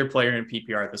any other player in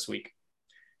PPR this week.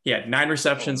 He had 9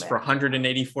 receptions for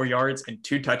 184 yards and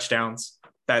 2 touchdowns.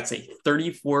 That's a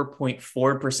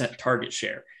 34.4% target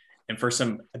share. And for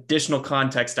some additional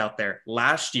context out there,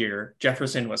 last year,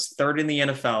 Jefferson was 3rd in the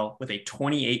NFL with a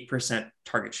 28%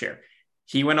 target share.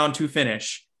 He went on to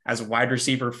finish as a wide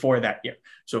receiver for that year.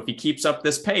 So if he keeps up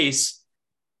this pace,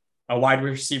 a wide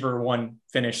receiver 1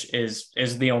 finish is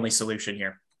the only solution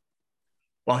here.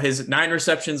 While his 9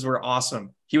 receptions were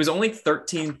awesome, he was only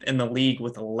 13th in the league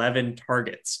with 11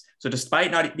 targets. So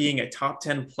despite not being a top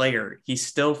 10 player, he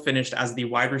still finished as the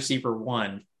wide receiver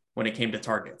 1 when it came to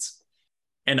targets.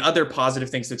 And other positive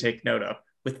things to take note of.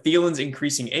 With Thielen's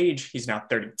increasing age, he's now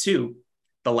 32.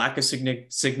 The lack of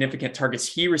significant targets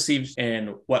he received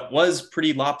in what was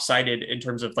pretty lopsided in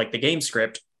terms of like the game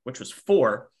script, which was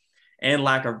 4, and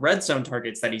lack of red zone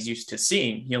targets that he's used to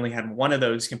seeing. He only had 1 of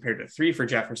those compared to 3 for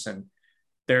Jefferson.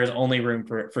 There's only room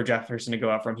for Jefferson to go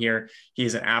out from here.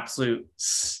 He's an absolute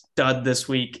stud this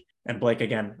week. And Blake,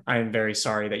 again, I am very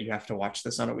sorry that you have to watch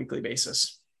this on a weekly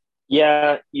basis.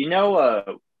 Yeah,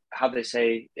 how they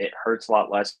say it hurts a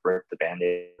lot less to rip the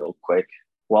Band-Aid real quick.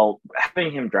 Well,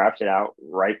 having him drafted out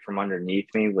right from underneath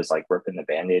me was like ripping the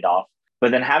Band-Aid off.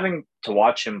 But then having to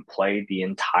watch him play the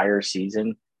entire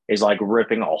season is like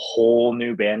ripping a whole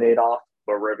new Band-Aid off,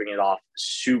 but ripping it off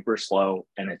super slow,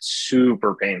 and it's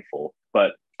super painful.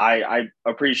 But I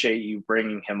appreciate you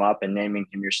bringing him up and naming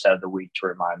him your stud of the week to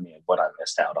remind me of what I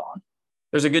missed out on.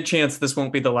 There's a good chance this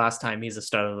won't be the last time he's a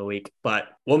stud of the week, but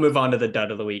we'll move on to the dud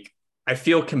of the week. I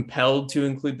feel compelled to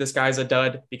include this guy as a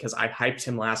dud because I hyped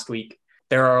him last week.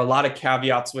 There are a lot of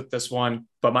caveats with this one,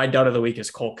 but my dud of the week is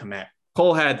Cole Kmet.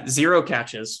 Cole had 0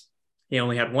 catches. He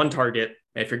only had 1 target.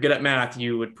 If you're good at math,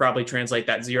 you would probably translate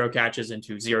that 0 catches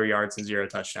into 0 yards and 0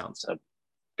 touchdowns. A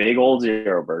big old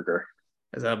zero burger.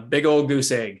 It's a big old goose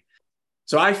egg.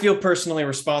 So I feel personally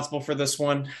responsible for this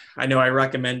one. I know I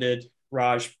recommended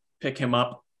Raj pick him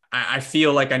up. I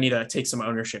feel like I need to take some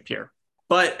ownership here.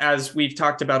 But as we've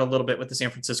talked about a little bit with the San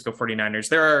Francisco 49ers,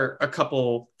 there are a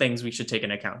couple things we should take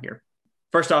into account here.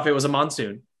 First off, it was a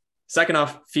monsoon. Second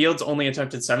off, Fields only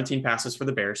attempted 17 passes for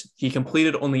the Bears. He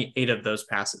completed only 8 of those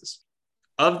passes.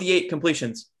 Of the 8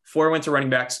 completions, 4 went to running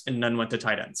backs and none went to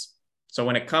tight ends. So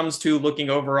when it comes to looking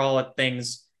overall at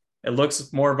things, it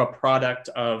looks more of a product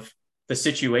of the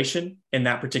situation in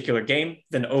that particular game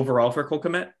than overall for Cole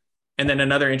Kmet. And then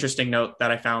another interesting note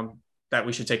that I found that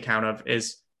we should take count of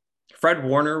is Fred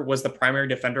Warner was the primary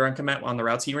defender on Kmet on the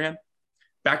routes he ran.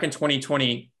 Back in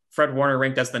 2020, Fred Warner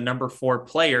ranked as the number 4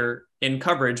 player in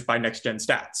coverage by Next Gen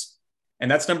Stats.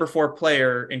 And that's number 4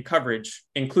 player in coverage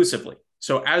inclusively.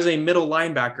 So as a middle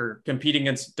linebacker competing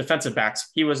against defensive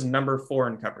backs, he was number 4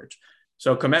 in coverage.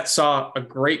 So Kmet saw a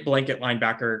great blanket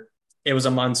linebacker. It was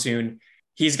a monsoon.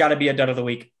 He's got to be a dud of the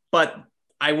week, but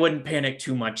I wouldn't panic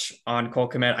too much on Cole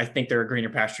Kmet. I think there are greener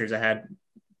pastures ahead,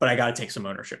 but I got to take some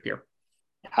ownership here.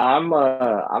 I'm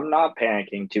not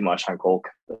panicking too much on Cole,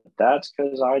 but that's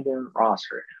because I didn't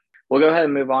roster it. We'll go ahead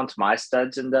and move on to my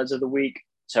studs and duds of the week.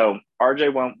 So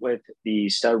RJ went with the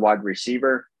stud wide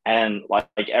receiver, and like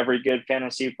every good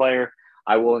fantasy player,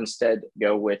 I will instead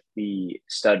go with the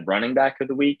stud running back of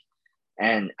the week.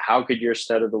 And how could your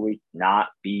stud of the week not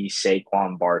be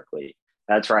Saquon Barkley?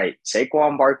 That's right.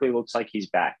 Saquon Barkley looks like he's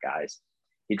back, guys.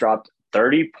 He dropped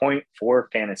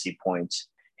 30.4 fantasy points.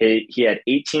 He had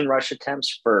 18 rush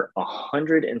attempts for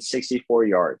 164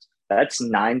 yards. That's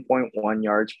 9.1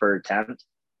 yards per attempt.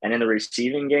 And in the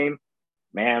receiving game,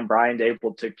 man, Brian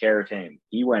Dable took care of him.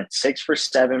 He went 6 for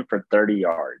 7 for 30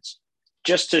 yards.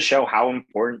 Just to show how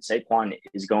important Saquon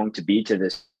is going to be to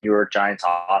this New York Giants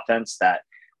offense that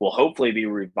will hopefully be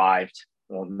revived.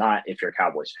 Well, not if you're a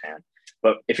Cowboys fan,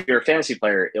 but if you're a fantasy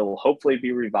player, it will hopefully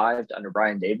be revived under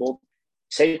Brian Dable.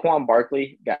 Saquon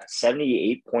Barkley got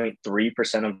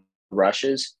 78.3% of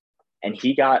rushes, and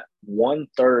he got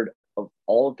 1/3 of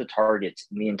all of the targets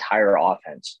in the entire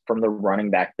offense from the running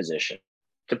back position.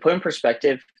 To put in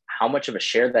perspective how much of a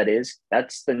share that is,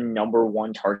 that's the number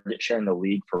one target share in the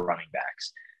league for running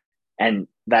backs. And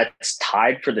that's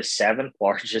tied for the 7th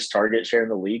largest target share in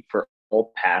the league for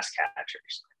all pass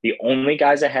catchers. The only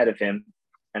guys ahead of him,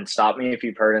 and stop me if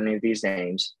you've heard any of these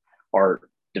names, are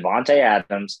Devontae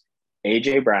Adams,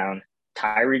 A.J. Brown,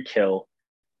 Tyreek Hill,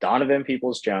 Donovan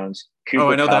Peoples-Jones, Cooper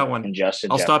I know Kupp, that one. And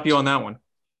Justin I'll Jefferson. Stop you on that one.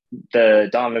 The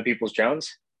Donovan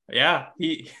Peoples-Jones? Yeah,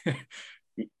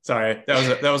 sorry,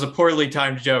 that was a poorly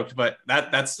timed joke, but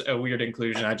that's a weird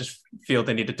inclusion. I just feel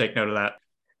they need to take note of that.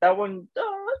 That one,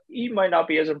 he might not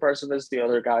be as impressive as the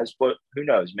other guys, but who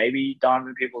knows? Maybe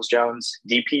Donovan Peoples-Jones,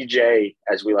 DPJ,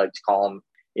 as we like to call him,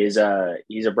 he's a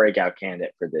breakout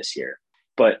candidate for this year.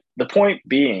 But the point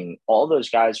being, all those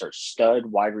guys are stud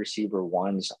wide receiver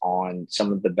ones on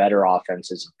some of the better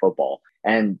offenses in football.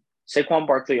 And Saquon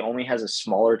Barkley only has a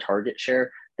smaller target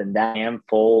share than that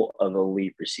handful of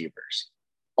elite receivers.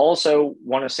 Also,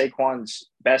 one of Saquon's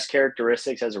best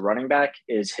characteristics as a running back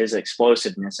is his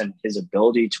explosiveness and his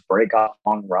ability to break off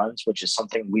long runs, which is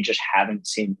something we just haven't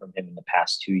seen from him in the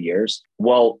past 2 years.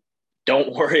 Well,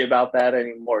 don't worry about that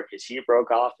anymore because he broke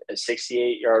off a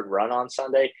 68-yard run on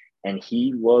Sunday, and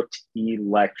he looked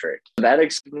electric. That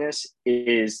explosiveness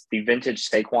is the vintage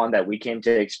Saquon that we came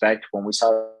to expect when we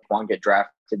saw Saquon get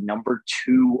drafted number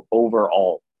 2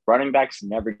 overall. Running backs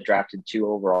never get drafted 2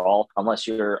 overall unless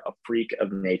you're a freak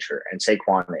of nature, and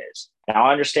Saquon is. Now,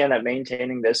 I understand that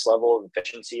maintaining this level of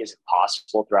efficiency is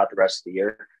impossible throughout the rest of the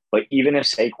year, but even if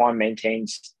Saquon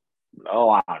maintains,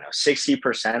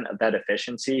 60% of that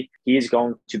efficiency, he is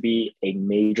going to be a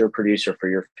major producer for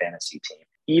your fantasy team.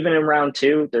 Even in round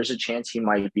 2, there's a chance he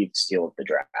might be the steal of the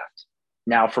draft.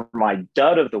 Now, for my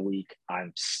dud of the week,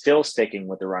 I'm still sticking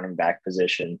with the running back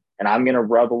position, and I'm going to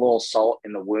rub a little salt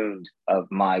in the wound of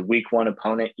my week 1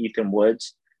 opponent, Ethan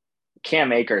Woods.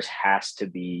 Cam Akers has to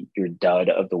be your dud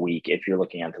of the week if you're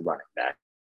looking at the running back.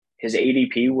 His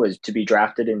ADP was to be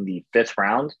drafted in the 5th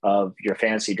round of your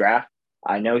fantasy draft.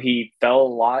 I know he fell a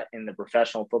lot in the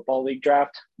professional football league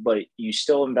draft, but you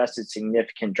still invested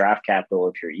significant draft capital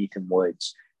if you're Ethan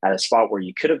Woods at a spot where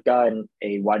you could have gotten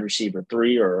a wide receiver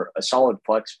 3 or a solid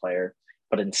flex player,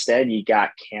 but instead you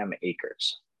got Cam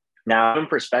Akers. Now, in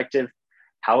perspective,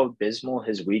 how abysmal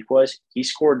his week was, he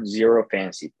scored 0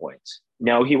 fantasy points.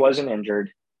 No, he wasn't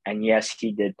injured, and yes,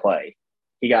 he did play.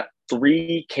 He got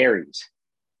 3 carries.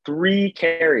 3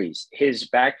 carries. His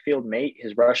backfield mate,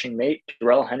 his rushing mate,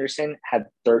 Darrell Henderson, had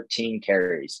 13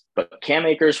 carries. But Cam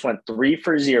Akers went 3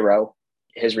 for 0.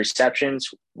 His receptions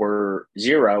were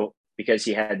 0 because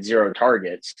he had 0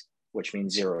 targets, which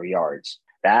means 0 yards.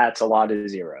 That's a lot of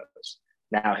zeros.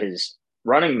 Now, his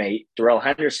running mate, Darrell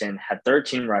Henderson, had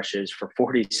 13 rushes for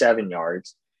 47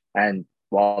 yards. And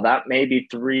while that may be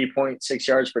 3.6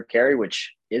 yards per carry,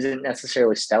 which isn't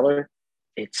necessarily stellar,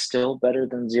 it's still better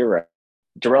than 0.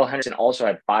 Darrell Henderson also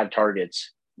had 5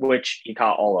 targets, which he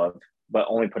caught all of, but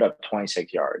only put up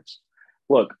 26 yards.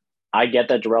 Look, I get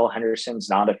that Darrell Henderson's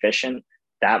not efficient.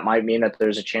 That might mean that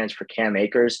there's a chance for Cam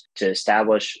Akers to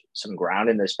establish some ground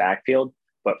in this backfield.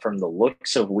 But from the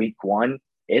looks of week 1,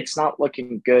 it's not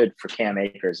looking good for Cam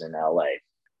Akers in LA.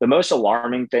 The most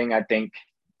alarming thing, I think,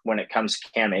 when it comes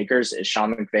to Cam Akers is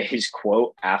Sean McVay's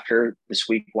quote after this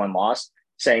week 1 loss,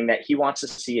 saying that he wants to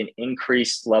see an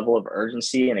increased level of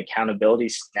urgency and accountability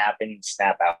snap in and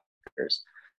snap out.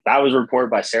 That was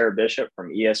reported by Sarah Bishop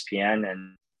from ESPN,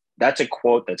 and that's a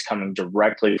quote that's coming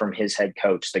directly from his head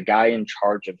coach, the guy in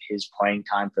charge of his playing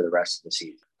time for the rest of the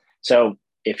season. So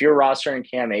if you're rostering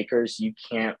Cam Akers, you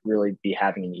can't really be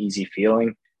having an easy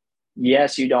feeling.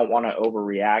 Yes, you don't want to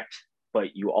overreact,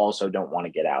 but you also don't want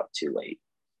to get out too late.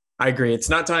 I agree. It's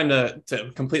not time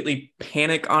to completely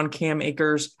panic on Cam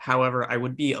Akers. However, I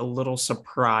would be a little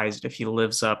surprised if he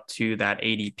lives up to that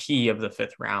ADP of the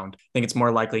 5th round. I think it's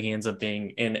more likely he ends up being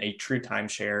in a true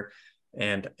timeshare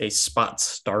and a spot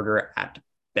starter at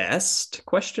best,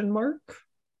 question mark.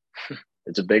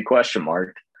 It's a big question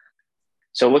mark.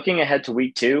 So looking ahead to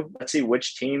week 2, let's see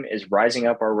which team is rising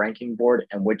up our ranking board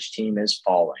and which team is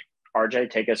falling.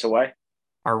 RJ, take us away.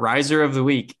 Our riser of the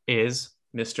week is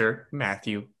Mr.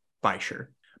 Matthew Beischer.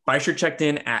 Beischer checked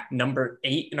in at number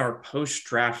 8 in our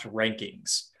post-draft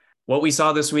rankings. What we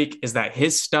saw this week is that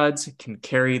his studs can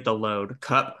carry the load.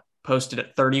 Kupp posted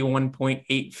at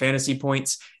 31.8 fantasy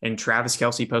points, and Travis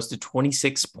Kelce posted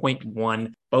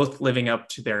 26.1, both living up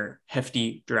to their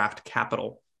hefty draft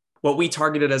capital. What we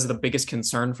targeted as the biggest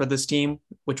concern for this team,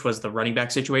 which was the running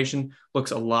back situation, looks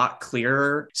a lot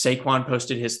clearer. Saquon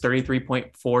posted his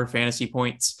 33.4 fantasy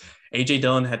points. AJ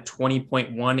Dillon had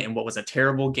 20.1 in what was a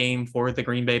terrible game for the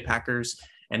Green Bay Packers.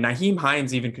 And Nyheim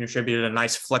Hines even contributed a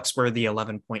nice flex-worthy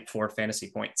 11.4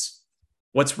 fantasy points.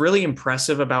 What's really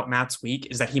impressive about Matt's week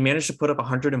is that he managed to put up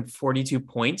 142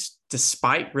 points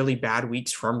despite really bad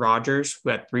weeks from Rodgers, who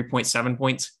had 3.7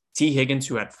 points, T. Higgins,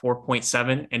 who had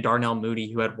 4.7, and Darnell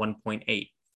Mooney, who had 1.8.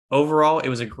 Overall, it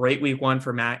was a great week 1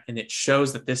 for Matt, and it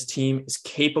shows that this team is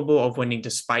capable of winning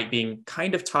despite being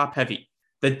kind of top heavy.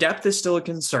 The depth is still a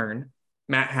concern.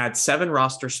 Matt had 7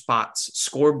 roster spots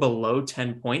score below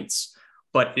 10 points,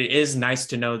 but it is nice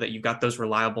to know that you've got those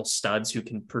reliable studs who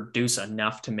can produce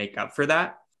enough to make up for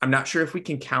that. I'm not sure if we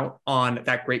can count on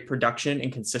that great production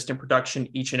and consistent production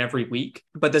each and every week,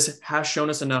 but this has shown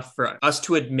us enough for us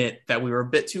to admit that we were a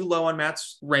bit too low on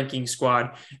Matt's ranking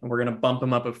squad, and we're going to bump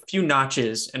him up a few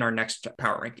notches in our next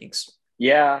power rankings.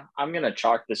 Yeah, I'm going to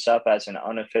chalk this up as an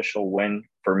unofficial win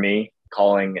for me,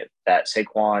 calling that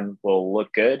Saquon will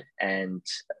look good and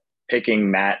picking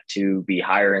Matt to be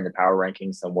higher in the power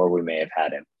rankings than where we may have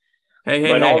had him.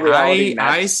 Hey,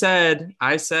 I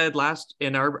said last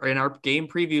in our game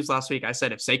previews last week, I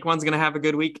said if Saquon's going to have a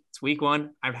good week, it's week 1.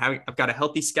 I've got a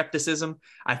healthy skepticism.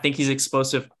 I think he's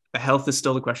explosive. The health is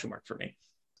still the question mark for me.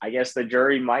 I guess the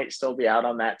jury might still be out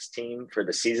on Matt's team for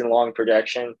the season-long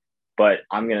projection, but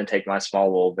I'm going to take my small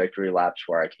little victory laps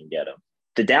where I can get him.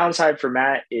 The downside for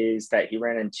Matt is that he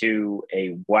ran into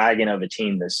a wagon of a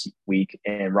team this week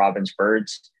in Robbins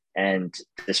Birds. And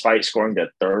despite scoring the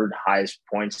 3rd highest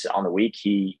points on the week,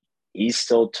 he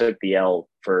still took the L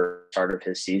for the start of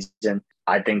his season.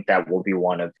 I think that will be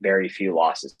one of very few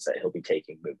losses that he'll be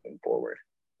taking moving forward.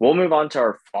 We'll move on to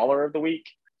our faller of the week.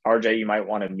 RJ, you might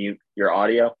want to mute your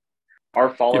audio.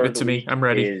 Our faller of the week I'm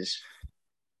ready. Is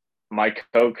my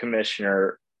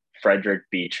co-commissioner, Frederick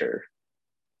Beecher.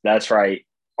 That's right.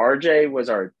 RJ was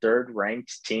our 3rd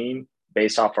ranked team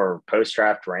based off our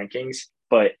post-draft rankings.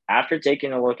 But after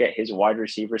taking a look at his wide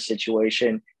receiver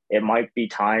situation, it might be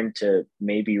time to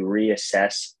maybe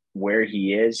reassess where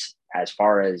he is as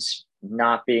far as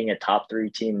not being a top 3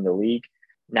 team in the league.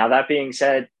 Now, that being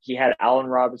said, he had Allen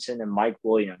Robinson and Mike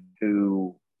Williams,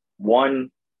 who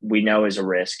one we know is a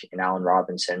risk in Allen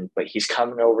Robinson, but he's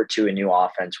coming over to a new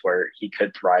offense where he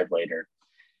could thrive later.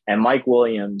 And Mike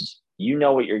Williams, you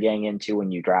know what you're getting into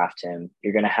when you draft him.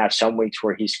 You're going to have some weeks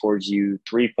where he scores you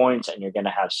 3 points, and you're going to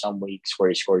have some weeks where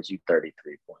he scores you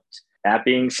 33 points. That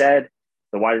being said,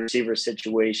 the wide receiver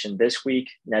situation this week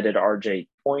netted RJ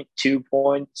 0.2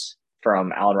 points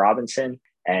from Allen Robinson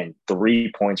and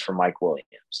 3 points from Mike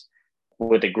Williams,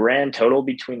 with a grand total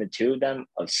between the two of them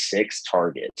of 6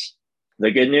 targets.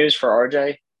 The good news for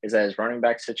RJ is that his running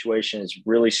back situation is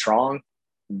really strong.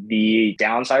 The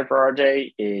downside for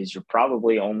RJ is you're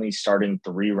probably only starting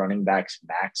 3 running backs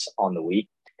max on the week.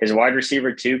 His wide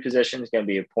receiver 2 position is going to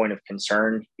be a point of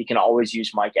concern. He can always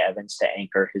use Mike Evans to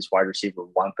anchor his wide receiver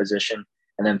 1 position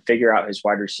and then figure out his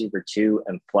wide receiver 2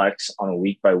 and flex on a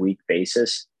week-by-week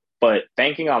basis. But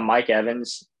banking on Mike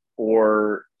Evans,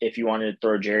 or if you wanted to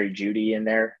throw Jerry Jeudy in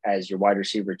there as your wide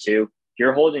receiver 2,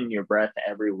 you're holding your breath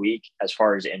every week as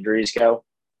far as injuries go.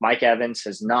 Mike Evans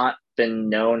has not been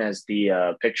known as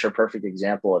the picture-perfect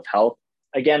example of health.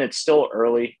 Again, it's still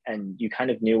early, and you kind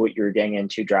of knew what you were getting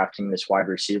into drafting this wide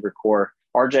receiver core.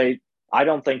 RJ, I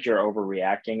don't think you're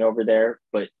overreacting over there,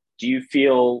 but do you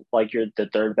feel like you're the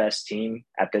 3rd best team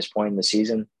at this point in the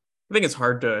season? I think it's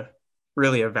hard to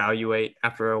really evaluate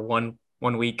after a one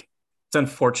week. It's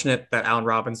unfortunate that Allen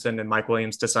Robinson and Mike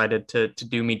Williams decided to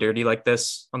do me dirty like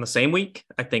this on the same week.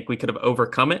 I think we could have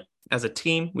overcome it as a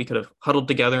team. We could have huddled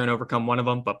together and overcome one of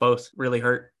them, but both really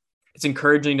hurt. It's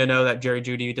encouraging to know that Jerry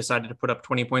Jeudy decided to put up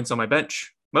 20 points on my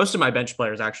bench. Most of my bench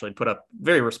players actually put up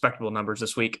very respectable numbers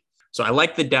this week. So I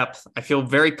like the depth. I feel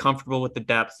very comfortable with the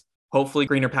depth. Hopefully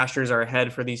greener pastures are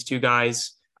ahead for these 2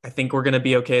 guys. I think we're going to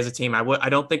be okay as a team. I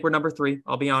don't think we're number 3.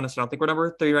 I'll be honest. I don't think we're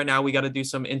number 3 right now. We got to do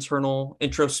some internal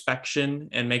introspection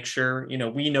and make sure,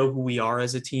 we know who we are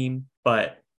as a team,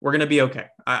 but we're going to be okay.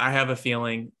 I have a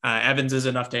feeling Evans is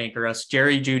enough to anchor us.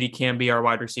 Jerry Jeudy can be our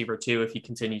wide receiver too if he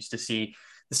continues to see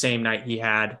the same night he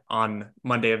had on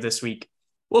Monday of this week.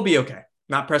 We'll be okay.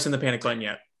 Not pressing the panic button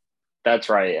yet. That's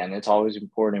right. And it's always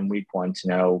important in week 1 to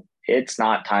know it's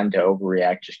not time to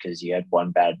overreact just because you had one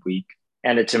bad week.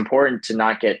 And it's important to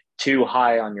not get too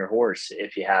high on your horse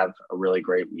if you have a really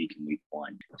great week in week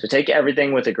 1. So take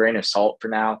everything with a grain of salt for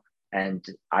now. And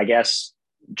I guess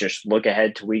just look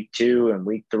ahead to week 2 and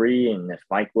week 3. And if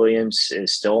Mike Williams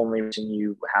is still only losing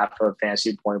you half a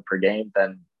fantasy point per game,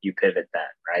 then you pivot then,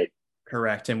 right?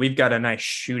 Correct. And we've got a nice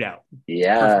shootout.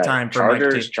 Yeah. Perfect time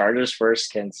for Chargers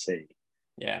first can see.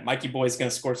 Yeah. Mikey Boy's going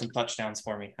to score some touchdowns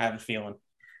for me. I have a feeling.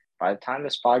 By the time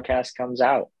this podcast comes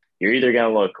out, you're either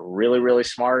going to look really, really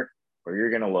smart or you're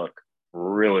going to look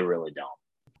really, really dumb.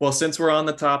 Well, since we're on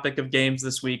the topic of games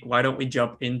this week, why don't we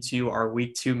jump into our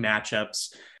week 2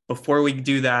 matchups? Before we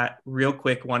do that, real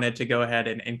quick, wanted to go ahead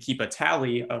and keep a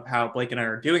tally of how Blake and I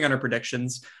are doing on our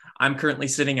predictions. I'm currently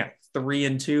sitting at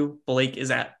 3-2. Blake is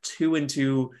at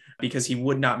 2-2 because he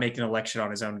would not make an election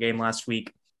on his own game last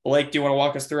week. Blake, do you want to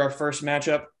walk us through our first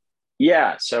matchup?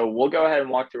 Yeah, so we'll go ahead and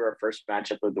walk through our first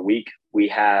matchup of the week. We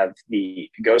have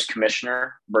the Ghost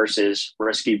Commissioner versus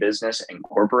Risky Business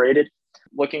Incorporated.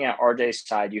 Looking at RJ's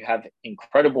side, you have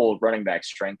incredible running back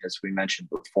strength, as we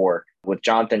mentioned before. With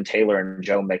Jonathan Taylor and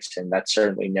Joe Mixon, that's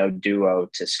certainly no duo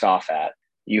to scoff at.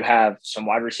 You have some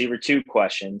wide receiver 2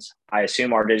 questions. I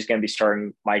assume RJ is going to be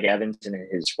starting Mike Evans in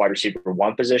his wide receiver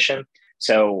 1 position.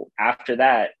 So after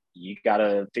that, you got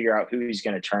to figure out who he's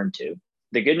going to turn to.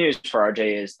 The good news for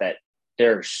RJ is that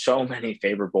there are so many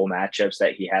favorable matchups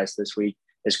that he has this week.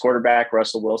 His quarterback,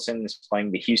 Russell Wilson, is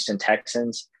playing the Houston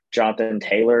Texans. Jonathan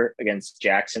Taylor against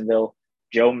Jacksonville.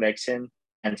 Joe Mixon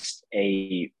against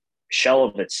a shell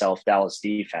of itself Dallas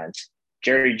defense.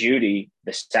 Jerry Jeudy,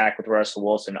 the stack with Russell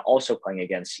Wilson, also playing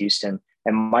against Houston.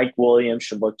 And Mike Williams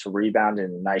should look to rebound in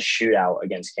a nice shootout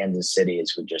against Kansas City,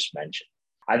 as we just mentioned.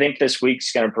 I think this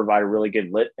week's going to provide a really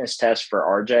good litmus test for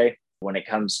RJ when it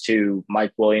comes to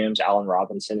Mike Williams, Allen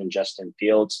Robinson, and Justin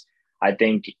Fields. I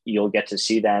think you'll get to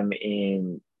see them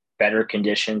in better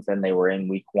conditions than they were in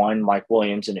week 1. Mike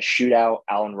Williams in a shootout,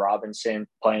 Allen Robinson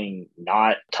playing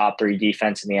not top 3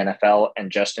 defense in the NFL,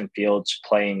 and Justin Fields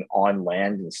playing on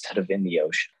land instead of in the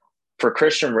ocean. For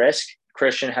Christian Risk,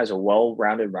 Christian has a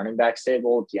well-rounded running back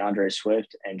stable, DeAndre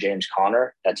Swift and James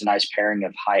Conner. That's a nice pairing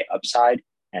of high upside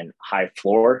and high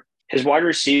floor. His wide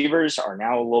receivers are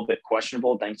now a little bit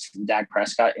questionable thanks to the Dak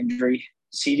Prescott injury.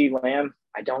 CeeDee Lamb,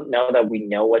 I don't know that we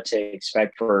know what to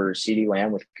expect for CeeDee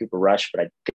Lamb with Cooper Rush, but I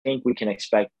think we can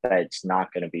expect that it's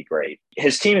not going to be great.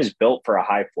 His team is built for a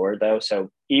high floor, though, so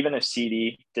even if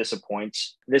CeeDee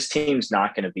disappoints, this team's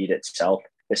not going to beat itself.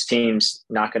 This team's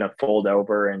not going to fold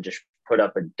over and just put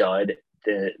up a dud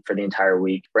for the entire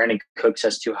week. Brandon Cooks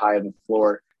has too high of a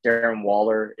floor. Darren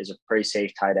Waller is a pretty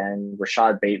safe tight end.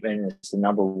 Rashad Bateman is the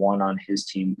number 1 on his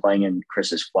team, playing in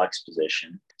Chris's flex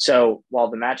position. So while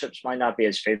the matchups might not be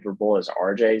as favorable as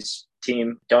RJ's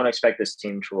team, don't expect this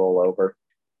team to roll over.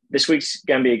 This week's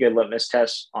going to be a good litmus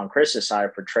test on Chris's side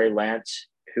for Trey Lance,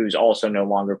 who's also no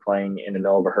longer playing in the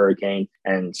middle of a hurricane,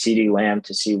 and CeeDee Lamb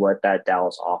to see what that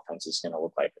Dallas offense is going to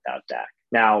look like without Dak.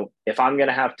 Now, if I'm going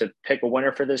to have to pick a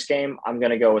winner for this game, I'm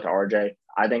going to go with RJ.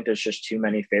 I think there's just too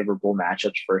many favorable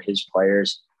matchups for his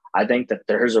players. I think that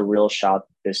there's a real shot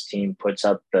that this team puts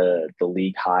up the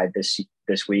league high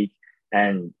this week.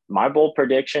 And my bold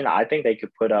prediction, I think they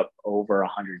could put up over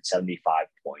 175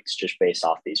 points just based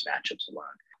off these matchups alone.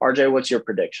 RJ, what's your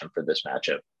prediction for this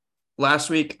matchup? Last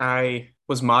week, I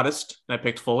was modest and I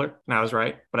picked Fuller, and I was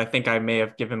right, but I think I may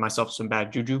have given myself some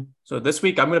bad juju. So this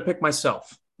week, I'm going to pick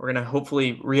myself. We're going to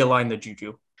hopefully realign the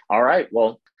juju. All right.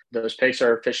 Well, those picks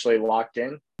are officially locked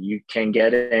in. You can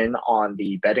get in on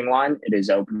the betting line. It is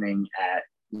opening at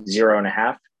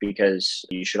 0.5 because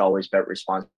you should always bet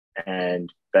responsibly,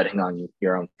 and betting on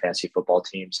your own fantasy football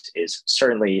teams is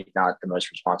certainly not the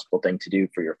most responsible thing to do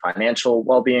for your financial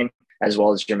well-being, as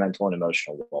well as your mental and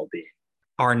emotional well-being.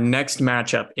 Our next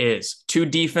matchup is 2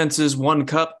 defenses, 1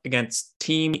 cup against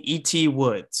Team E.T.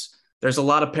 Woods. There's a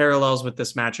lot of parallels with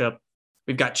this matchup.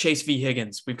 We've got Chase v.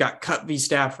 Higgins. We've got Cup v.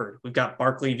 Stafford. We've got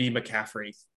Barkley v.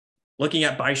 McCaffrey. Looking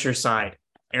at Beischer's side,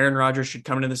 Aaron Rodgers should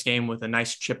come into this game with a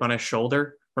nice chip on his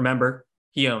shoulder. Remember,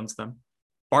 he owns them.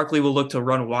 Barkley will look to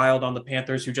run wild on the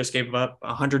Panthers, who just gave up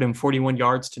 141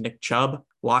 yards to Nick Chubb.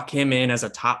 Lock him in as a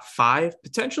top 5,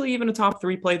 potentially even a top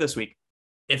 3 play this week.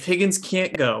 If Higgins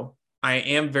can't go, I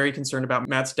am very concerned about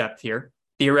Matt's depth here.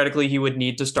 Theoretically, he would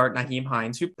need to start Nyheim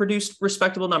Hines, who produced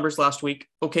respectable numbers last week.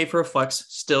 Okay for a flex,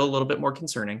 still a little bit more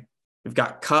concerning. We've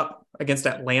got Kupp against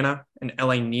Atlanta and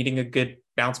LA needing a good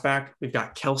bounce back. We've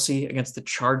got Kelsey against the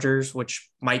Chargers, which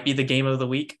might be the game of the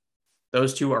week.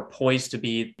 Those two are poised to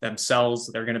be themselves.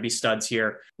 They're going to be studs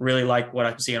here. Really like what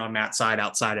I'm seeing on Matt's side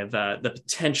outside of the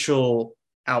potential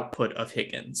output of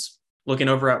Higgins. Looking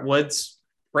over at Woods,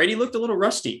 Brady looked a little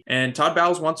rusty, and Todd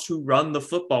Bowles wants to run the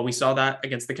football. We saw that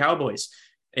against the Cowboys.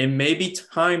 It may be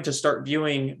time to start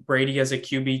viewing Brady as a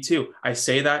QB too. I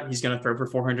say that he's going to throw for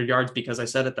 400 yards because I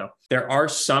said it though. There are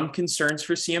some concerns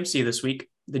for CMC this week.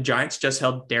 The Giants just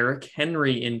held Derrick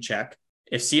Henry in check.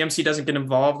 If CMC doesn't get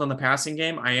involved on the passing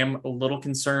game, I am a little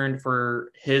concerned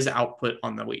for his output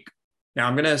on the week. Now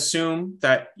I'm going to assume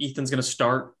that Ethan's going to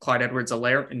start Clyde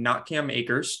Edwards-Helaire and not Cam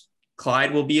Akers.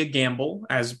 Clyde will be a gamble,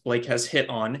 as Blake has hit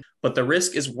on, but the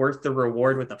risk is worth the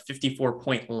reward with a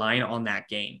 54-point line on that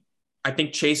game. I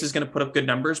think Chase is going to put up good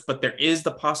numbers, but there is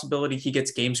the possibility he gets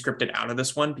game scripted out of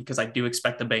this one because I do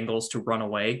expect the Bengals to run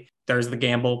away. There's the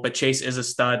gamble, but Chase is a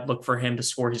stud. Look for him to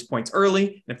score his points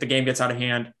early. And if the game gets out of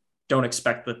hand, don't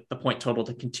expect the point total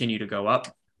to continue to go up.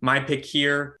 My pick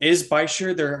here is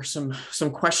Beischer. There are some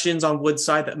questions on Wood's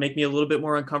side that make me a little bit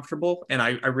more uncomfortable, and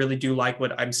I really do like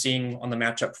what I'm seeing on the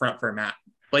matchup front for Matt.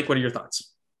 Blake, what are your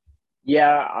thoughts?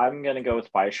 Yeah, I'm going to go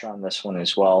with Beischer on this one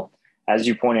as well. As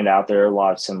you pointed out, there are a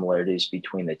lot of similarities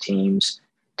between the teams.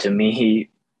 To me,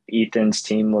 Ethan's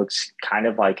team looks kind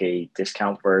of like a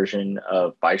discount version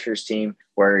of Beischer's team,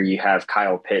 where you have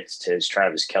Kyle Pitts to his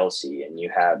Travis Kelce and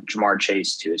you have Jamar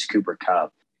Chase to his Cooper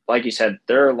Kupp. Like you said,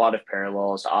 there are a lot of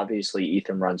parallels. Obviously,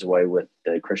 Ethan runs away with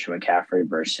the Christian McCaffrey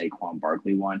versus Saquon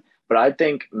Barkley one. But I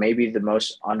think maybe the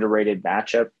most underrated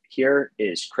matchup here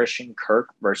is Christian Kirk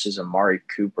versus Amari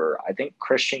Cooper. I think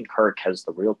Christian Kirk has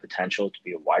the real potential to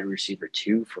be a wide receiver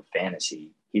 2 for fantasy.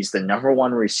 He's the number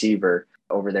 1 receiver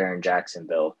over there in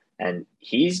Jacksonville, and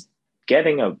he's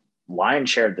getting a lion's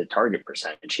share of the target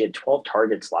percentage. He had 12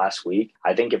 targets last week.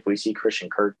 I think if we see Christian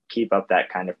Kirk keep up that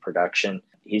kind of production,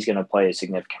 he's going to play a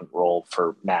significant role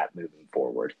for Matt moving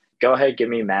forward. Go ahead, give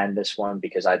me Matt in this one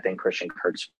because I think Christian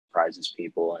Kirk surprises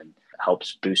people and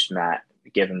helps boost Matt,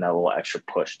 give him that little extra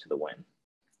push to the win.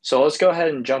 So let's go ahead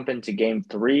and jump into game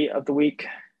 3 of the week.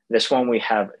 This one we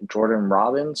have Jordan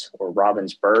Robbins or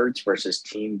Robbins Birds versus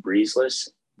Team Breezeless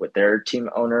with their team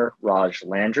owner, Raj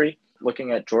Landry.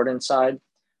 Looking at Jordan's side,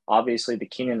 obviously the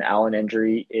Keenan Allen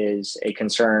injury is a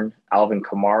concern. Alvin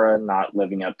Kamara not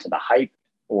living up to the hype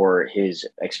or his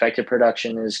expected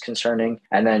production is concerning.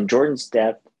 And then Jordan's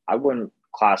depth, I wouldn't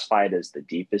classify it as the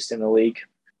deepest in the league.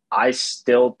 I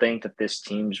still think that this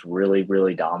team's really,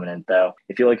 really dominant, though.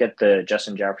 If you look at the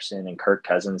Justin Jefferson and Kirk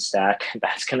Cousins stack,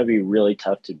 that's going to be really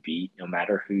tough to beat no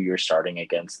matter who you're starting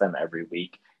against them every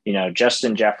week. You know,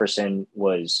 Justin Jefferson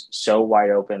was so wide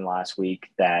open last week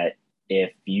that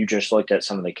if you just looked at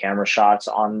some of the camera shots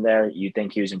on there, you'd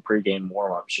think he was in pregame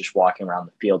warm-ups just walking around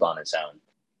the field on his own.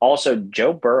 Also,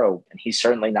 Joe Burrow, and he's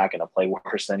certainly not going to play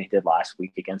worse than he did last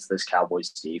week against this Cowboys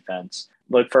defense.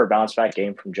 Look for a bounce-back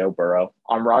game from Joe Burrow.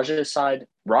 On Raj's side,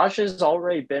 Raj has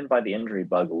already been by the injury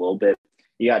bug a little bit.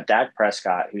 You got Dak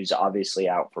Prescott, who's obviously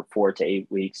out for 4 to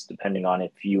 8 weeks, depending on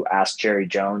if you ask Jerry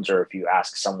Jones or if you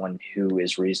ask someone who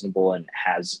is reasonable and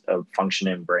has a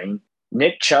functioning brain.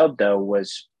 Nick Chubb, though,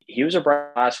 he was a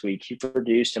bright last week. He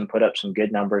produced and put up some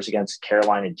good numbers against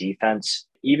Carolina defense,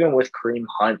 even with Kareem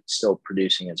Hunt still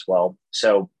producing as well.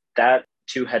 So that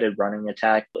two-headed running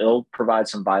attack, it'll provide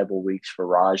some viable weeks for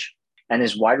Raj. And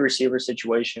his wide receiver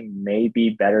situation may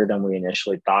be better than we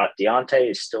initially thought. Deontay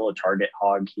is still a target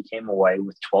hog. He came away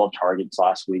with 12 targets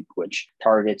last week, which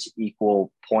targets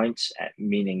equal points,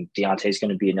 meaning Deontay is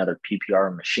going to be another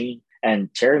PPR machine.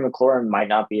 And Terry McLaurin might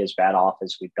not be as bad off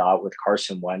as we thought, with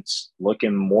Carson Wentz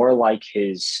looking more like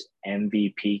his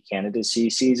MVP candidacy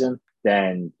season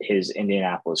than his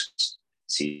Indianapolis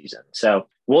season. So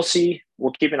we'll see.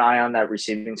 We'll keep an eye on that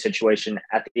receiving situation.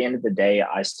 At the end of the day,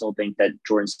 I still think that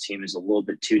Jordan's team is a little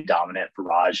bit too dominant for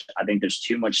Raj. I think there's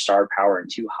too much star power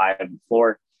and too high of the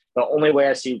floor. The only way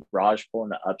I see Raj pulling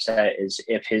the upset is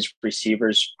if his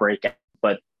receivers break out,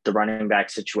 but the running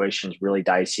back situation is really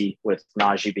dicey with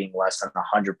Najee being less than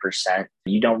 100%.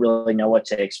 You don't really know what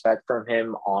to expect from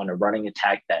him on a running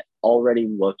attack that already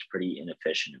looked pretty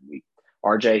inefficient in week.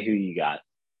 RJ, who you got?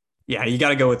 Yeah, you got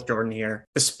to go with Jordan here,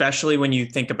 especially when you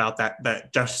think about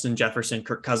that Justin Jefferson,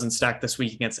 Kirk Cousins stack this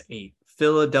week against a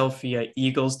Philadelphia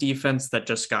Eagles defense that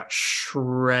just got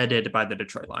shredded by the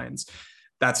Detroit Lions.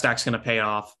 That stack's going to pay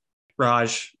off.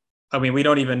 Raj, I mean, we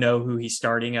don't even know who he's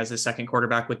starting as his second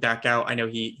quarterback with Dak out. I know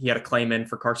he had a claim in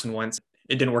for Carson Wentz.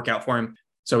 It didn't work out for him.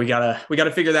 So we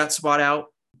gotta figure that spot out.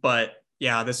 But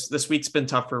Yeah, this week's been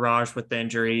tough for Raj with the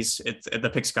injuries.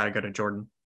 The pick's got to go to Jordan.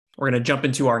 We're going to jump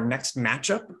into our next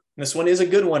matchup. This one is a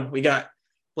good one. We got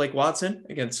Blake Watson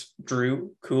against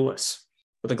Drew Koulis.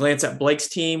 With a glance at Blake's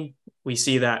team, we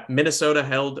see that Minnesota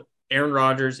held Aaron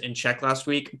Rodgers in check last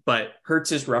week, but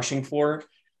Hurts' rushing floor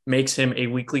makes him a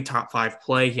weekly top 5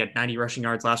 play. He had 90 rushing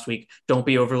yards last week. Don't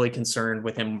be overly concerned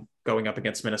with him going up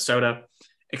against Minnesota.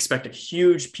 Expect a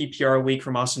huge PPR week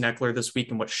from Austin Eckler this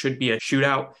week in what should be a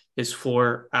shootout. His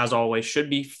floor, as always, should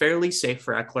be fairly safe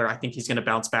for Eckler. I think he's going to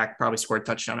bounce back, probably score a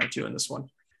touchdown or 2 in this one.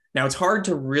 Now, it's hard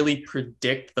to really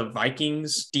predict the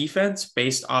Vikings defense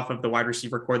based off of the wide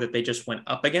receiver core that they just went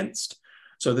up against.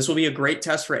 So this will be a great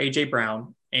test for A.J.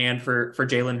 Brown and for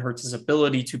Jalen Hurts'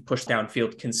 ability to push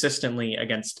downfield consistently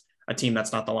against a team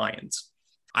that's not the Lions.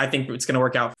 I think it's going to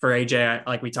work out for AJ.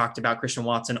 Like we talked about, Christian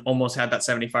Watson almost had that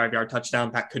 75-yard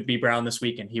touchdown. That could be Brown this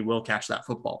week, and he will catch that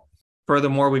football.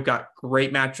 Furthermore, we've got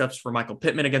great matchups for Michael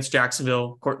Pittman against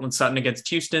Jacksonville, Cortland Sutton against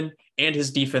Houston, and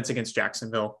his defense against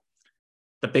Jacksonville.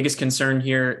 The biggest concern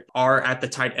here are at the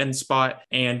tight end spot,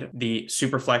 and the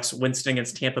Superflex Winston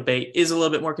against Tampa Bay is a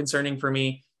little bit more concerning for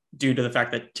me due to the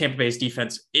fact that Tampa Bay's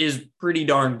defense is pretty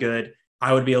darn good.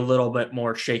 I would be a little bit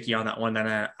more shaky on that one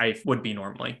than I would be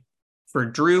normally. For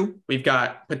Drew, we've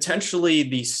got potentially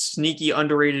the sneaky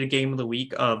underrated game of the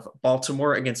week of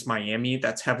Baltimore against Miami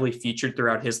that's heavily featured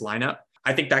throughout his lineup.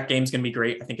 I think that game's going to be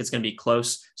great. I think it's going to be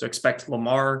close. So expect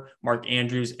Lamar, Mark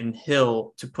Andrews, and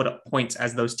Hill to put up points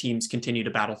as those teams continue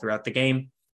to battle throughout the game.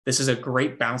 This is a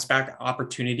great bounce back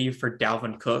opportunity for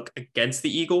Dalvin Cook against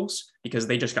the Eagles because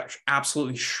they just got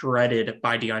absolutely shredded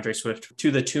by DeAndre Swift to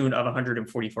the tune of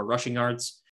 144 rushing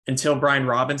yards. Until Brian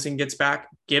Robinson gets back,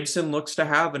 Gibson looks to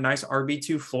have a nice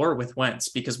RB2 floor with Wentz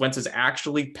because Wentz is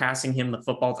actually passing him the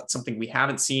football. That's something we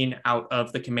haven't seen out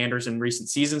of the Commanders in recent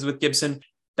seasons with Gibson.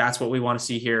 That's what we want to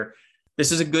see here.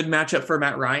 This is a good matchup for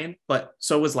Matt Ryan, but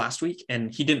so was last week,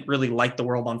 and he didn't really light the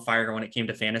world on fire when it came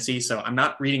to fantasy, so I'm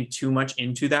not reading too much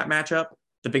into that matchup.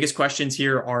 The biggest questions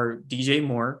here are DJ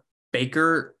Moore.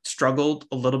 Baker struggled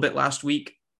a little bit last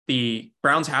week. The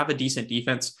Browns have a decent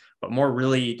defense, but Moore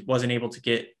really wasn't able to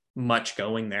get much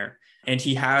going there. And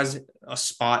he has a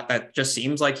spot that just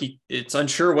seems like it's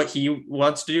unsure what he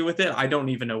wants to do with it. I don't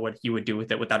even know what he would do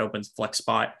with it with that open flex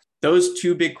spot. Those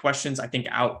two big questions, I think,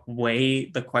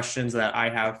 outweigh the questions that I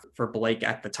have for Blake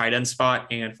at the tight end spot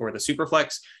and for the super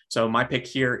flex. So my pick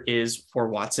here is for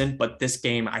Watson, but this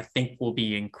game I think will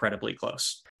be incredibly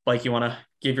close. Blake, you want to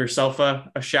give yourself a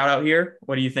shout out here?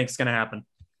 What do you think is going to happen?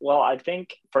 Well, I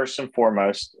think first and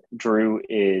foremost, Drew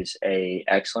is an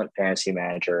excellent fantasy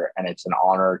manager, and it's an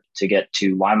honor to get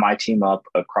to line my team up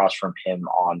across from him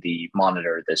on the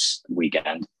monitor this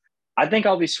weekend. I think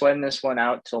I'll be sweating this one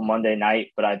out till Monday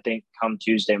night, but I think come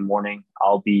Tuesday morning,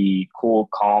 I'll be cool,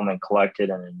 calm, and collected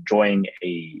and enjoying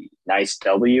a nice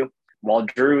W. While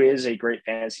Drew is a great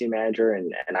fantasy manager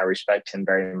and I respect him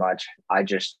very much, I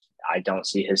don't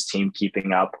see his team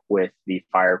keeping up with the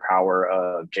firepower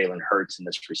of Jalen Hurts in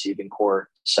this receiving core.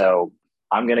 So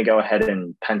I'm going to go ahead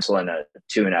and pencil in a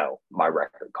 2-0, my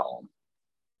record column.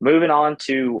 Moving on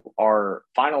to our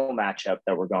final matchup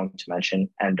that we're going to mention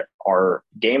and our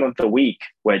game of the week,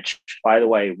 which, by the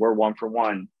way, we're 1 for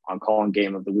 1 on calling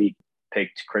game of the week.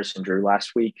 Picked Chris and Drew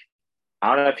last week.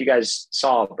 I don't know if you guys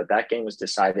saw, but that game was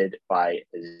decided by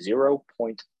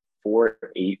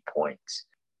 0.48 points.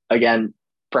 Again,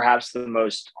 perhaps the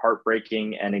most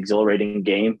heartbreaking and exhilarating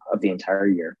game of the entire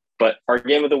year. But our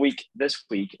game of the week this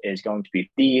week is going to be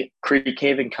the Creek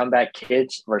Haven Comeback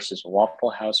Kids versus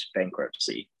Waffle House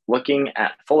Bankruptcy. Looking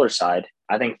at Fuller's side,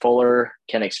 I think Fuller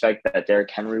can expect that Derrick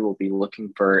Henry will be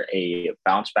looking for a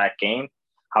bounce back game.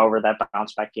 However, that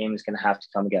bounce back game is going to have to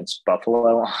come against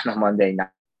Buffalo on a Monday night.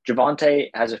 Javonte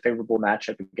has a favorable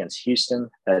matchup against Houston.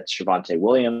 That's Javonte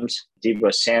Williams.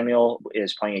 Deebo Samuel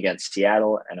is playing against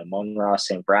Seattle, and Amon-Ra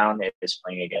St. Brown is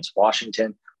playing against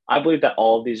Washington. I believe that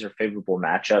all of these are favorable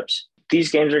matchups.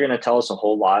 These games are going to tell us a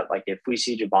whole lot. Like if we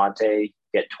see Javonte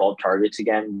get 12 targets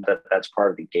again, that's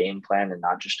part of the game plan and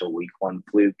not just a week one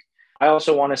fluke. I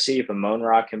also want to see if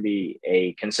Amon-Ra can be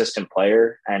a consistent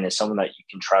player and is someone that you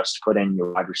can trust to put in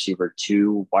your wide receiver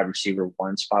 2, wide receiver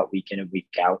 1 spot week in and week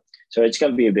out. So it's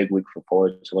going to be a big week for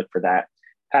Fuller to look for that.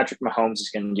 Patrick Mahomes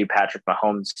is going to do Patrick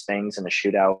Mahomes things in a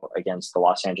shootout against the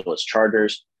Los Angeles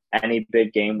Chargers. Any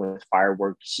big game with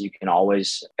fireworks, you can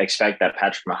always expect that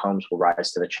Patrick Mahomes will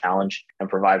rise to the challenge and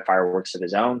provide fireworks of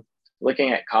his own.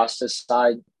 Looking at Costa's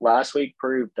side, last week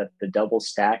proved that the double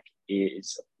stack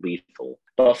is lethal.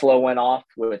 Buffalo went off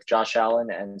with Josh Allen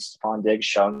and Stephon Diggs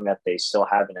showing that they still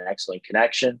have an excellent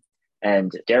connection.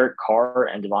 And Derek Carr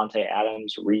and Devontae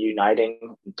Adams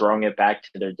reuniting, throwing it back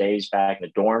to their days back in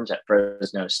the dorms at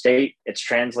Fresno State. It's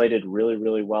translated really,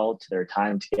 really well to their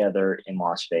time together in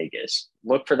Las Vegas.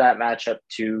 Look for that matchup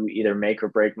to either make or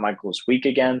break Michael's week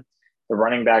again. The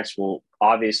running backs will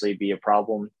obviously be a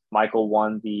problem. Michael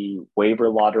won the waiver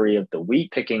lottery of the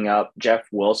week, picking up Jeff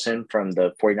Wilson from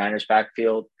the 49ers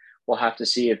backfield. We'll have to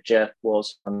see if Jeff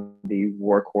Wilson, the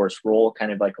workhorse role,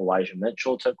 kind of like Elijah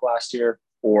Mitchell took last year,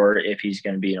 or if he's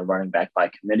going to be in a running back by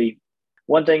committee.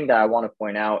 One thing that I want to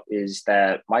point out is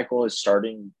that Michael is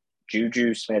starting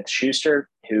Juju Smith-Schuster,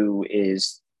 who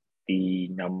is the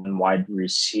number one wide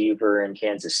receiver in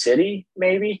Kansas City,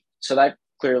 maybe. So that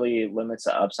clearly limits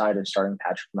the upside of starting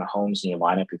Patrick Mahomes in your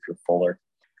lineup if you're Fuller.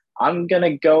 I'm going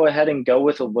to go ahead and go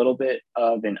with a little bit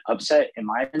of an upset in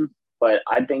my end, but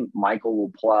I think Michael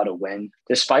will pull out a win.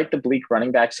 Despite the bleak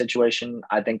running back situation,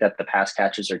 I think that the pass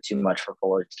catches are too much for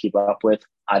Fuller to keep up with.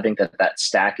 I think that that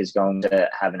stack is going to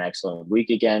have an excellent week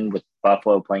again, with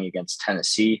Buffalo playing against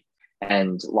Tennessee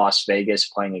and Las Vegas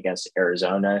playing against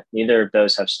Arizona. Neither of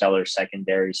those have stellar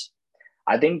secondaries.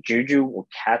 I think Juju will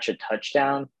catch a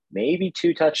touchdown, maybe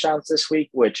 2 touchdowns this week,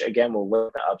 which again will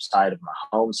lift the upside of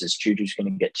Mahomes, as Juju's going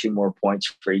to get 2 more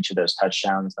points for each of those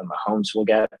touchdowns than Mahomes will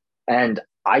get. And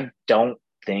I don't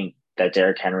think that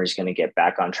Derrick Henry is going to get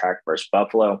back on track versus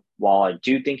Buffalo. While I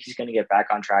do think he's going to get back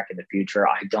on track in the future,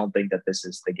 I don't think that this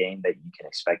is the game that you can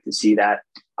expect to see that.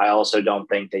 I also don't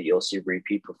think that you'll see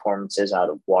repeat performances out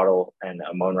of Waddle and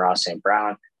Amon-Ra St.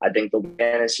 Brown. I think the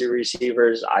fantasy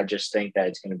receivers, I just think that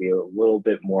it's going to be a little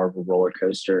bit more of a roller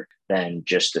coaster than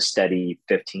just a steady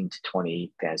 15 to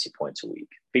 20 fantasy points a week.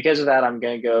 Because of that, I'm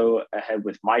going to go ahead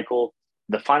with Michael.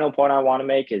 The final point I want to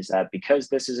make is that because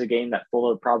this is a game that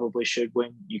Fuller probably should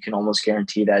win, you can almost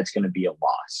guarantee that it's going to be a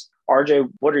loss. RJ,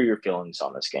 what are your feelings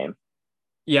on this game?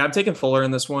 Yeah, I'm taking Fuller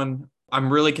in this one.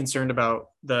 I'm really concerned about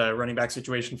the running back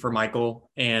situation for Michael,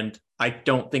 and I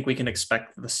don't think we can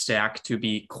expect the stack to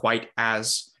be quite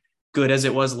as good as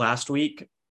it was last week.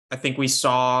 I think we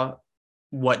saw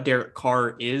what Derek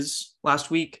Carr is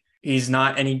last week. He's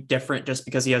not any different just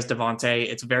because he has Devontae.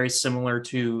 It's very similar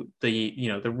to the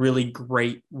really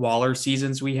great Waller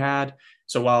seasons we had.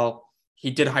 So while he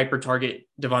did hyper target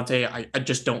Devontae, I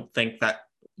just don't think that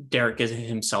Derek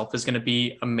himself is going to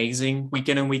be amazing week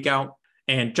in and week out.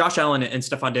 And Josh Allen and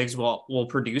Stephon Diggs will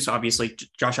produce. Obviously,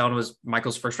 Josh Allen was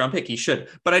Michael's first round pick. He should,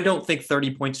 but I don't think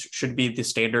 30 points should be the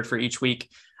standard for each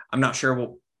week. I'm not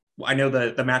sure. I know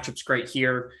the matchup's great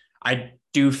here. I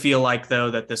do feel like,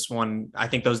 though, that this one, I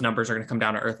think those numbers are going to come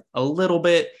down to earth a little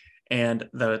bit, and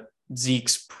the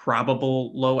Zeke's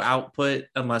probable low output,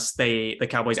 unless the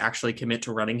Cowboys actually commit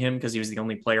to running him, because he was the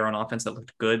only player on offense that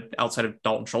looked good outside of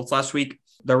Dalton Schultz last week.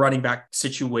 The running back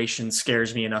situation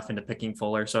scares me enough into picking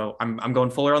Fuller, so I'm going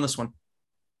Fuller on this one.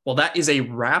 Well, that is a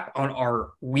wrap on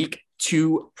our week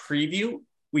 2 preview.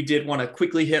 We did want to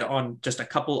quickly hit on just a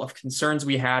couple of concerns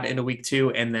we had into week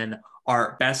 2, and then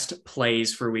our best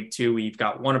plays for week 2. We've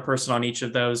got one person on each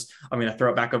of those. I'm going to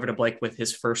throw it back over to Blake with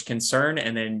his first concern,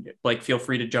 and then Blake, feel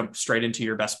free to jump straight into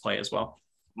your best play as well.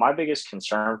 My biggest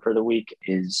concern for the week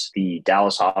is the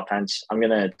Dallas offense. I'm going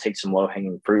to take some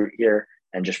low-hanging fruit here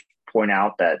and just point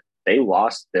out that they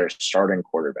lost their starting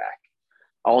quarterback.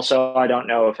 Also, I don't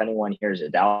know if anyone here is a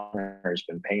Dallas has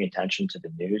been paying attention to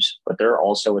the news, but they're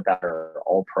also without our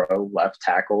all-pro left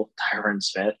tackle, Tyron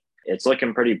Smith. It's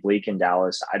looking pretty bleak in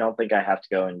Dallas. I don't think I have to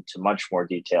go into much more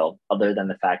detail other than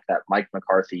the fact that Mike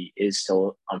McCarthy is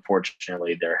still,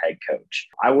 unfortunately, their head coach.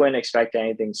 I wouldn't expect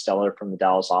anything stellar from the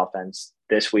Dallas offense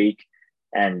this week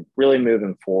and really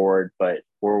moving forward, but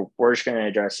we're just going to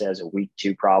address it as a week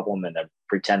 2 problem and then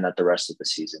pretend that the rest of the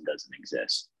season doesn't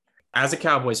exist. As a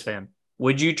Cowboys fan,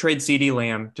 would you trade CeeDee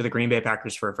Lamb to the Green Bay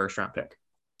Packers for a first-round pick?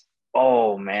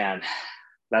 Oh, man,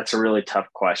 that's a really tough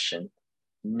question.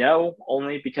 No,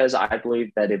 only because I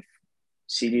believe that if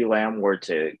CeeDee Lamb were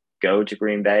to go to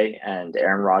Green Bay and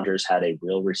Aaron Rodgers had a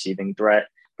real receiving threat,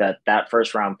 that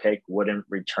first-round pick wouldn't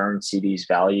return CeeDee's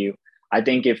value. I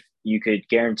think if you could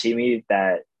guarantee me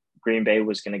that Green Bay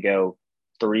was going to go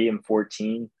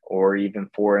 3-14 or even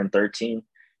 4-13,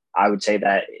 I would say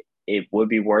that it would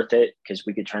be worth it because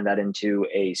we could turn that into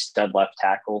a stud left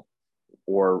tackle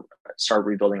or start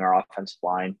rebuilding our offensive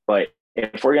line. But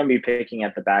if we're going to be picking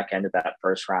at the back end of that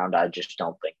first round, I just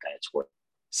don't think that it's worth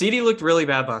it. CeeDee looked really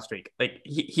bad last week. Like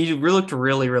he looked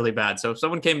really, really bad. So if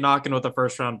someone came knocking with a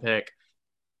first round pick,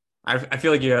 I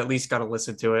feel like you at least got to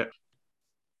listen to it.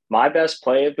 My best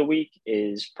play of the week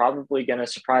is probably going to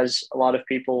surprise a lot of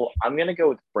people. I'm going to go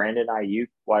with Brandon Ayuk,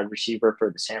 wide receiver for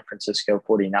the San Francisco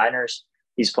 49ers.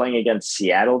 He's playing against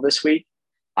Seattle this week.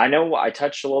 I know I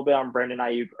touched a little bit on Brandon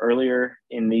Ayuk earlier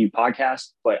in the podcast,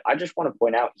 but I just want to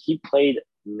point out he played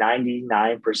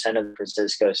 99% of the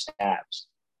Francisco snaps.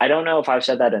 I don't know if I've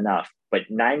said that enough, but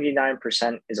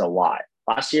 99% is a lot.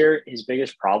 Last year, his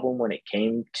biggest problem when it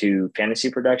came to fantasy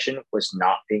production was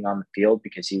not being on the field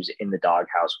because he was in the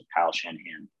doghouse with Kyle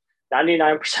Shanahan.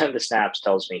 99% of the snaps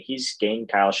tells me he's gained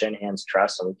Kyle Shanahan's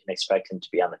trust, and we can expect him to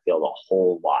be on the field a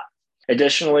whole lot.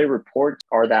 Additionally, reports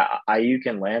are that Ayuk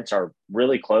and Lance are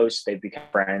really close. They've become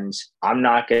friends. I'm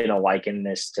not going to liken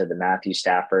this to the Matthew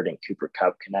Stafford and Cooper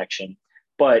Kupp connection,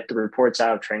 but the reports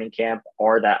out of training camp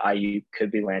are that Ayuk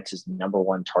could be Lance's number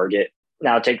one target.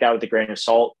 Now, take that with a grain of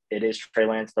salt. It is Trey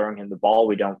Lance throwing him the ball.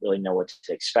 We don't really know what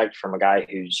to expect from a guy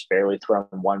who's barely thrown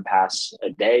one pass a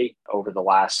day over the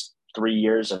last 3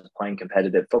 years of playing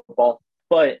competitive football.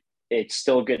 But it's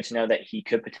still good to know that he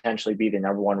could potentially be the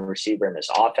number one receiver in this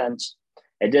offense.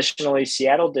 Additionally,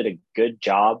 Seattle did a good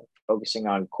job focusing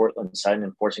on Cortland Sutton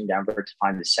and forcing Denver to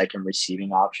find the second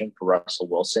receiving option for Russell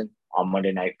Wilson on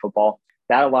Monday Night Football.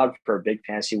 That allowed for a big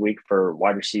fantasy week for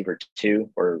wide receiver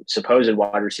 2, or supposed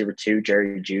wide receiver 2,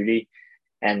 Jerry Jeudy,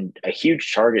 and a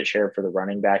huge target share for the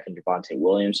running back and Javonte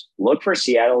Williams. Look for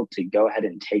Seattle to go ahead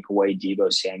and take away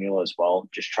Deebo Samuel as well.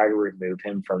 Just try to remove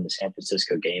him from the San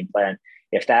Francisco game plan.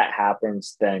 If that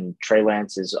happens, then Trey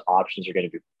Lance's options are going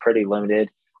to be pretty limited.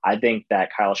 I think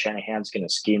that Kyle Shanahan's going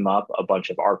to scheme up a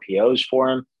bunch of RPOs for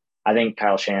him. I think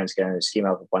Kyle Shanahan's going to scheme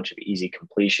up a bunch of easy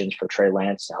completions for Trey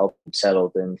Lance to help him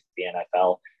settle into the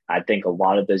NFL. I think a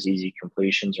lot of those easy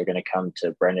completions are going to come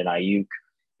to Brandon Ayuk,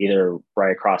 either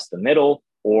right across the middle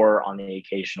or on the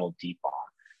occasional deep bomb.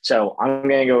 So I'm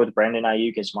going to go with Brandon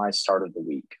Ayuk as my start of the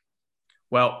week.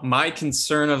 Well, my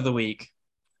concern of the week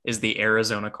is the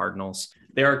Arizona Cardinals.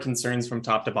 There are concerns from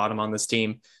top to bottom on this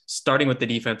team. Starting with the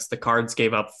defense, the Cards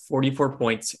gave up 44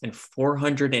 points and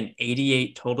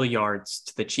 488 total yards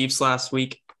to the Chiefs last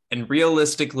week. And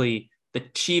realistically, the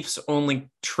Chiefs only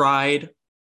tried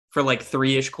for like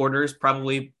 3-ish quarters,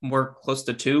 probably more close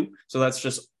to 2. So that's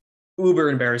just uber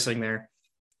embarrassing there.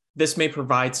 This may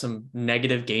provide some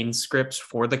negative gain scripts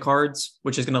for the Cards,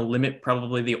 which is going to limit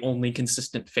probably the only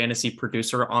consistent fantasy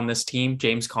producer on this team,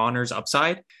 James Conner's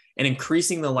upside, and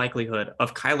increasing the likelihood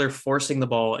of Kyler forcing the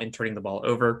ball and turning the ball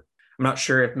over. I'm not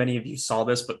sure if many of you saw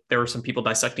this, but there were some people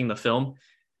dissecting the film.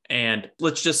 And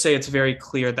let's just say it's very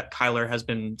clear that Kyler has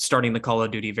been starting the Call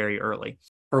of Duty very early.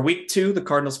 For week 2, the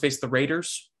Cardinals face the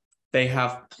Raiders. They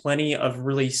have plenty of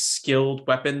really skilled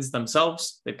weapons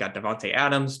themselves. They've got Devontae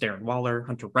Adams, Darren Waller,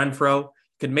 Hunter Renfrow.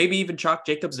 Could maybe even chalk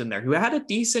Jacobs in there, who had a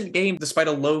decent game despite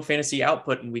a low fantasy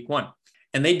output in week 1.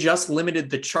 And they just limited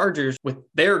the Chargers with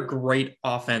their great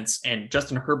offense and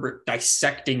Justin Herbert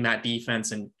dissecting that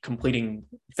defense and completing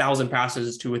 1,000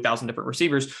 passes to 1,000 different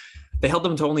receivers. They held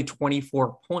them to only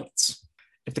 24 points.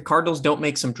 If the Cardinals don't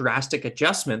make some drastic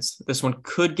adjustments, this one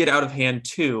could get out of hand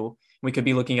too. We could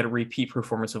be looking at a repeat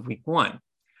performance of week 1.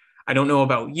 I don't know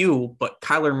about you, but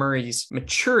Kyler Murray's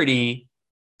maturity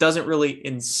doesn't really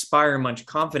inspire much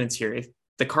confidence here. If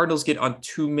the Cardinals get on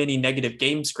too many negative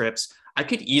game scripts, I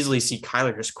could easily see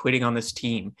Kyler just quitting on this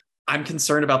team. I'm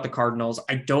concerned about the Cardinals.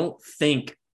 I don't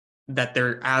think that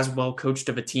they're as well coached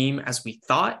of a team as we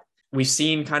thought. We've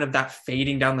seen kind of that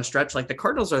fading down the stretch. Like the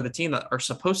Cardinals are the team that are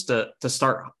supposed to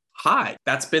start high.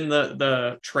 That's been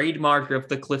the trademark of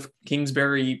the Cliff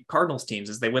Kingsbury Cardinals teams,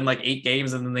 is they win like 8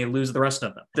 games and then they lose the rest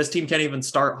of them. If this team can't even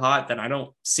start hot, then I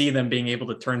don't see them being able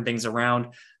to turn things around.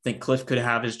 I think Cliff could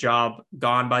have his job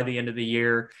gone by the end of the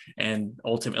year, and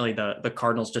ultimately the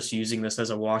Cardinals just using this as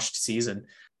a washed season.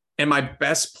 And my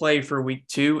best play for week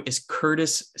 2 is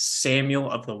Curtis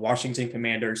Samuel of the Washington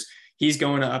Commanders. He's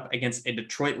going up against a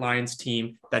Detroit Lions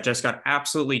team that just got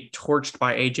absolutely torched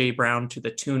by A.J. Brown to the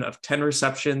tune of 10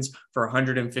 receptions for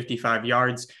 155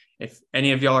 yards. If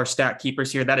any of y'all are stat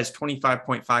keepers here, that is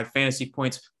 25.5 fantasy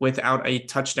points without a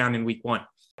touchdown in week 1.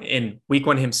 In week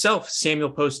 1 himself,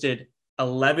 Samuel posted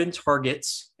 11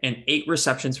 targets and 8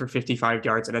 receptions for 55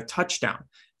 yards and a touchdown.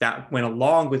 That went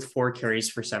along with 4 carries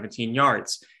for 17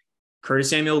 yards.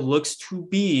 Curtis Samuel looks to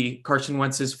be Carson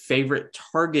Wentz's favorite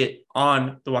target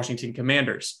on the Washington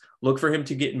Commanders. Look for him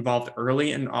to get involved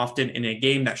early and often in a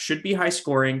game that should be high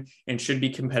scoring and should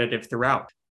be competitive throughout.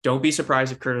 Don't be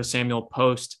surprised if Curtis Samuel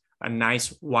posts a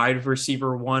nice wide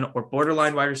receiver 1 or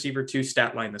borderline wide receiver 2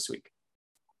 stat line this week.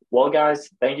 Well, guys,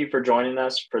 thank you for joining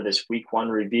us for this week 1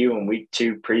 review and week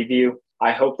 2 preview.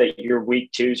 I hope that your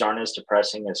week 2s aren't as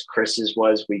depressing as Chris's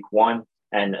was week 1.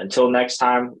 And until next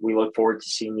time, we look forward to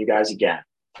seeing you guys again.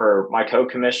 For my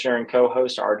co-commissioner and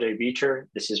co-host, RJ Beecher,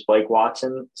 this is Blake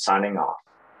Watson signing off.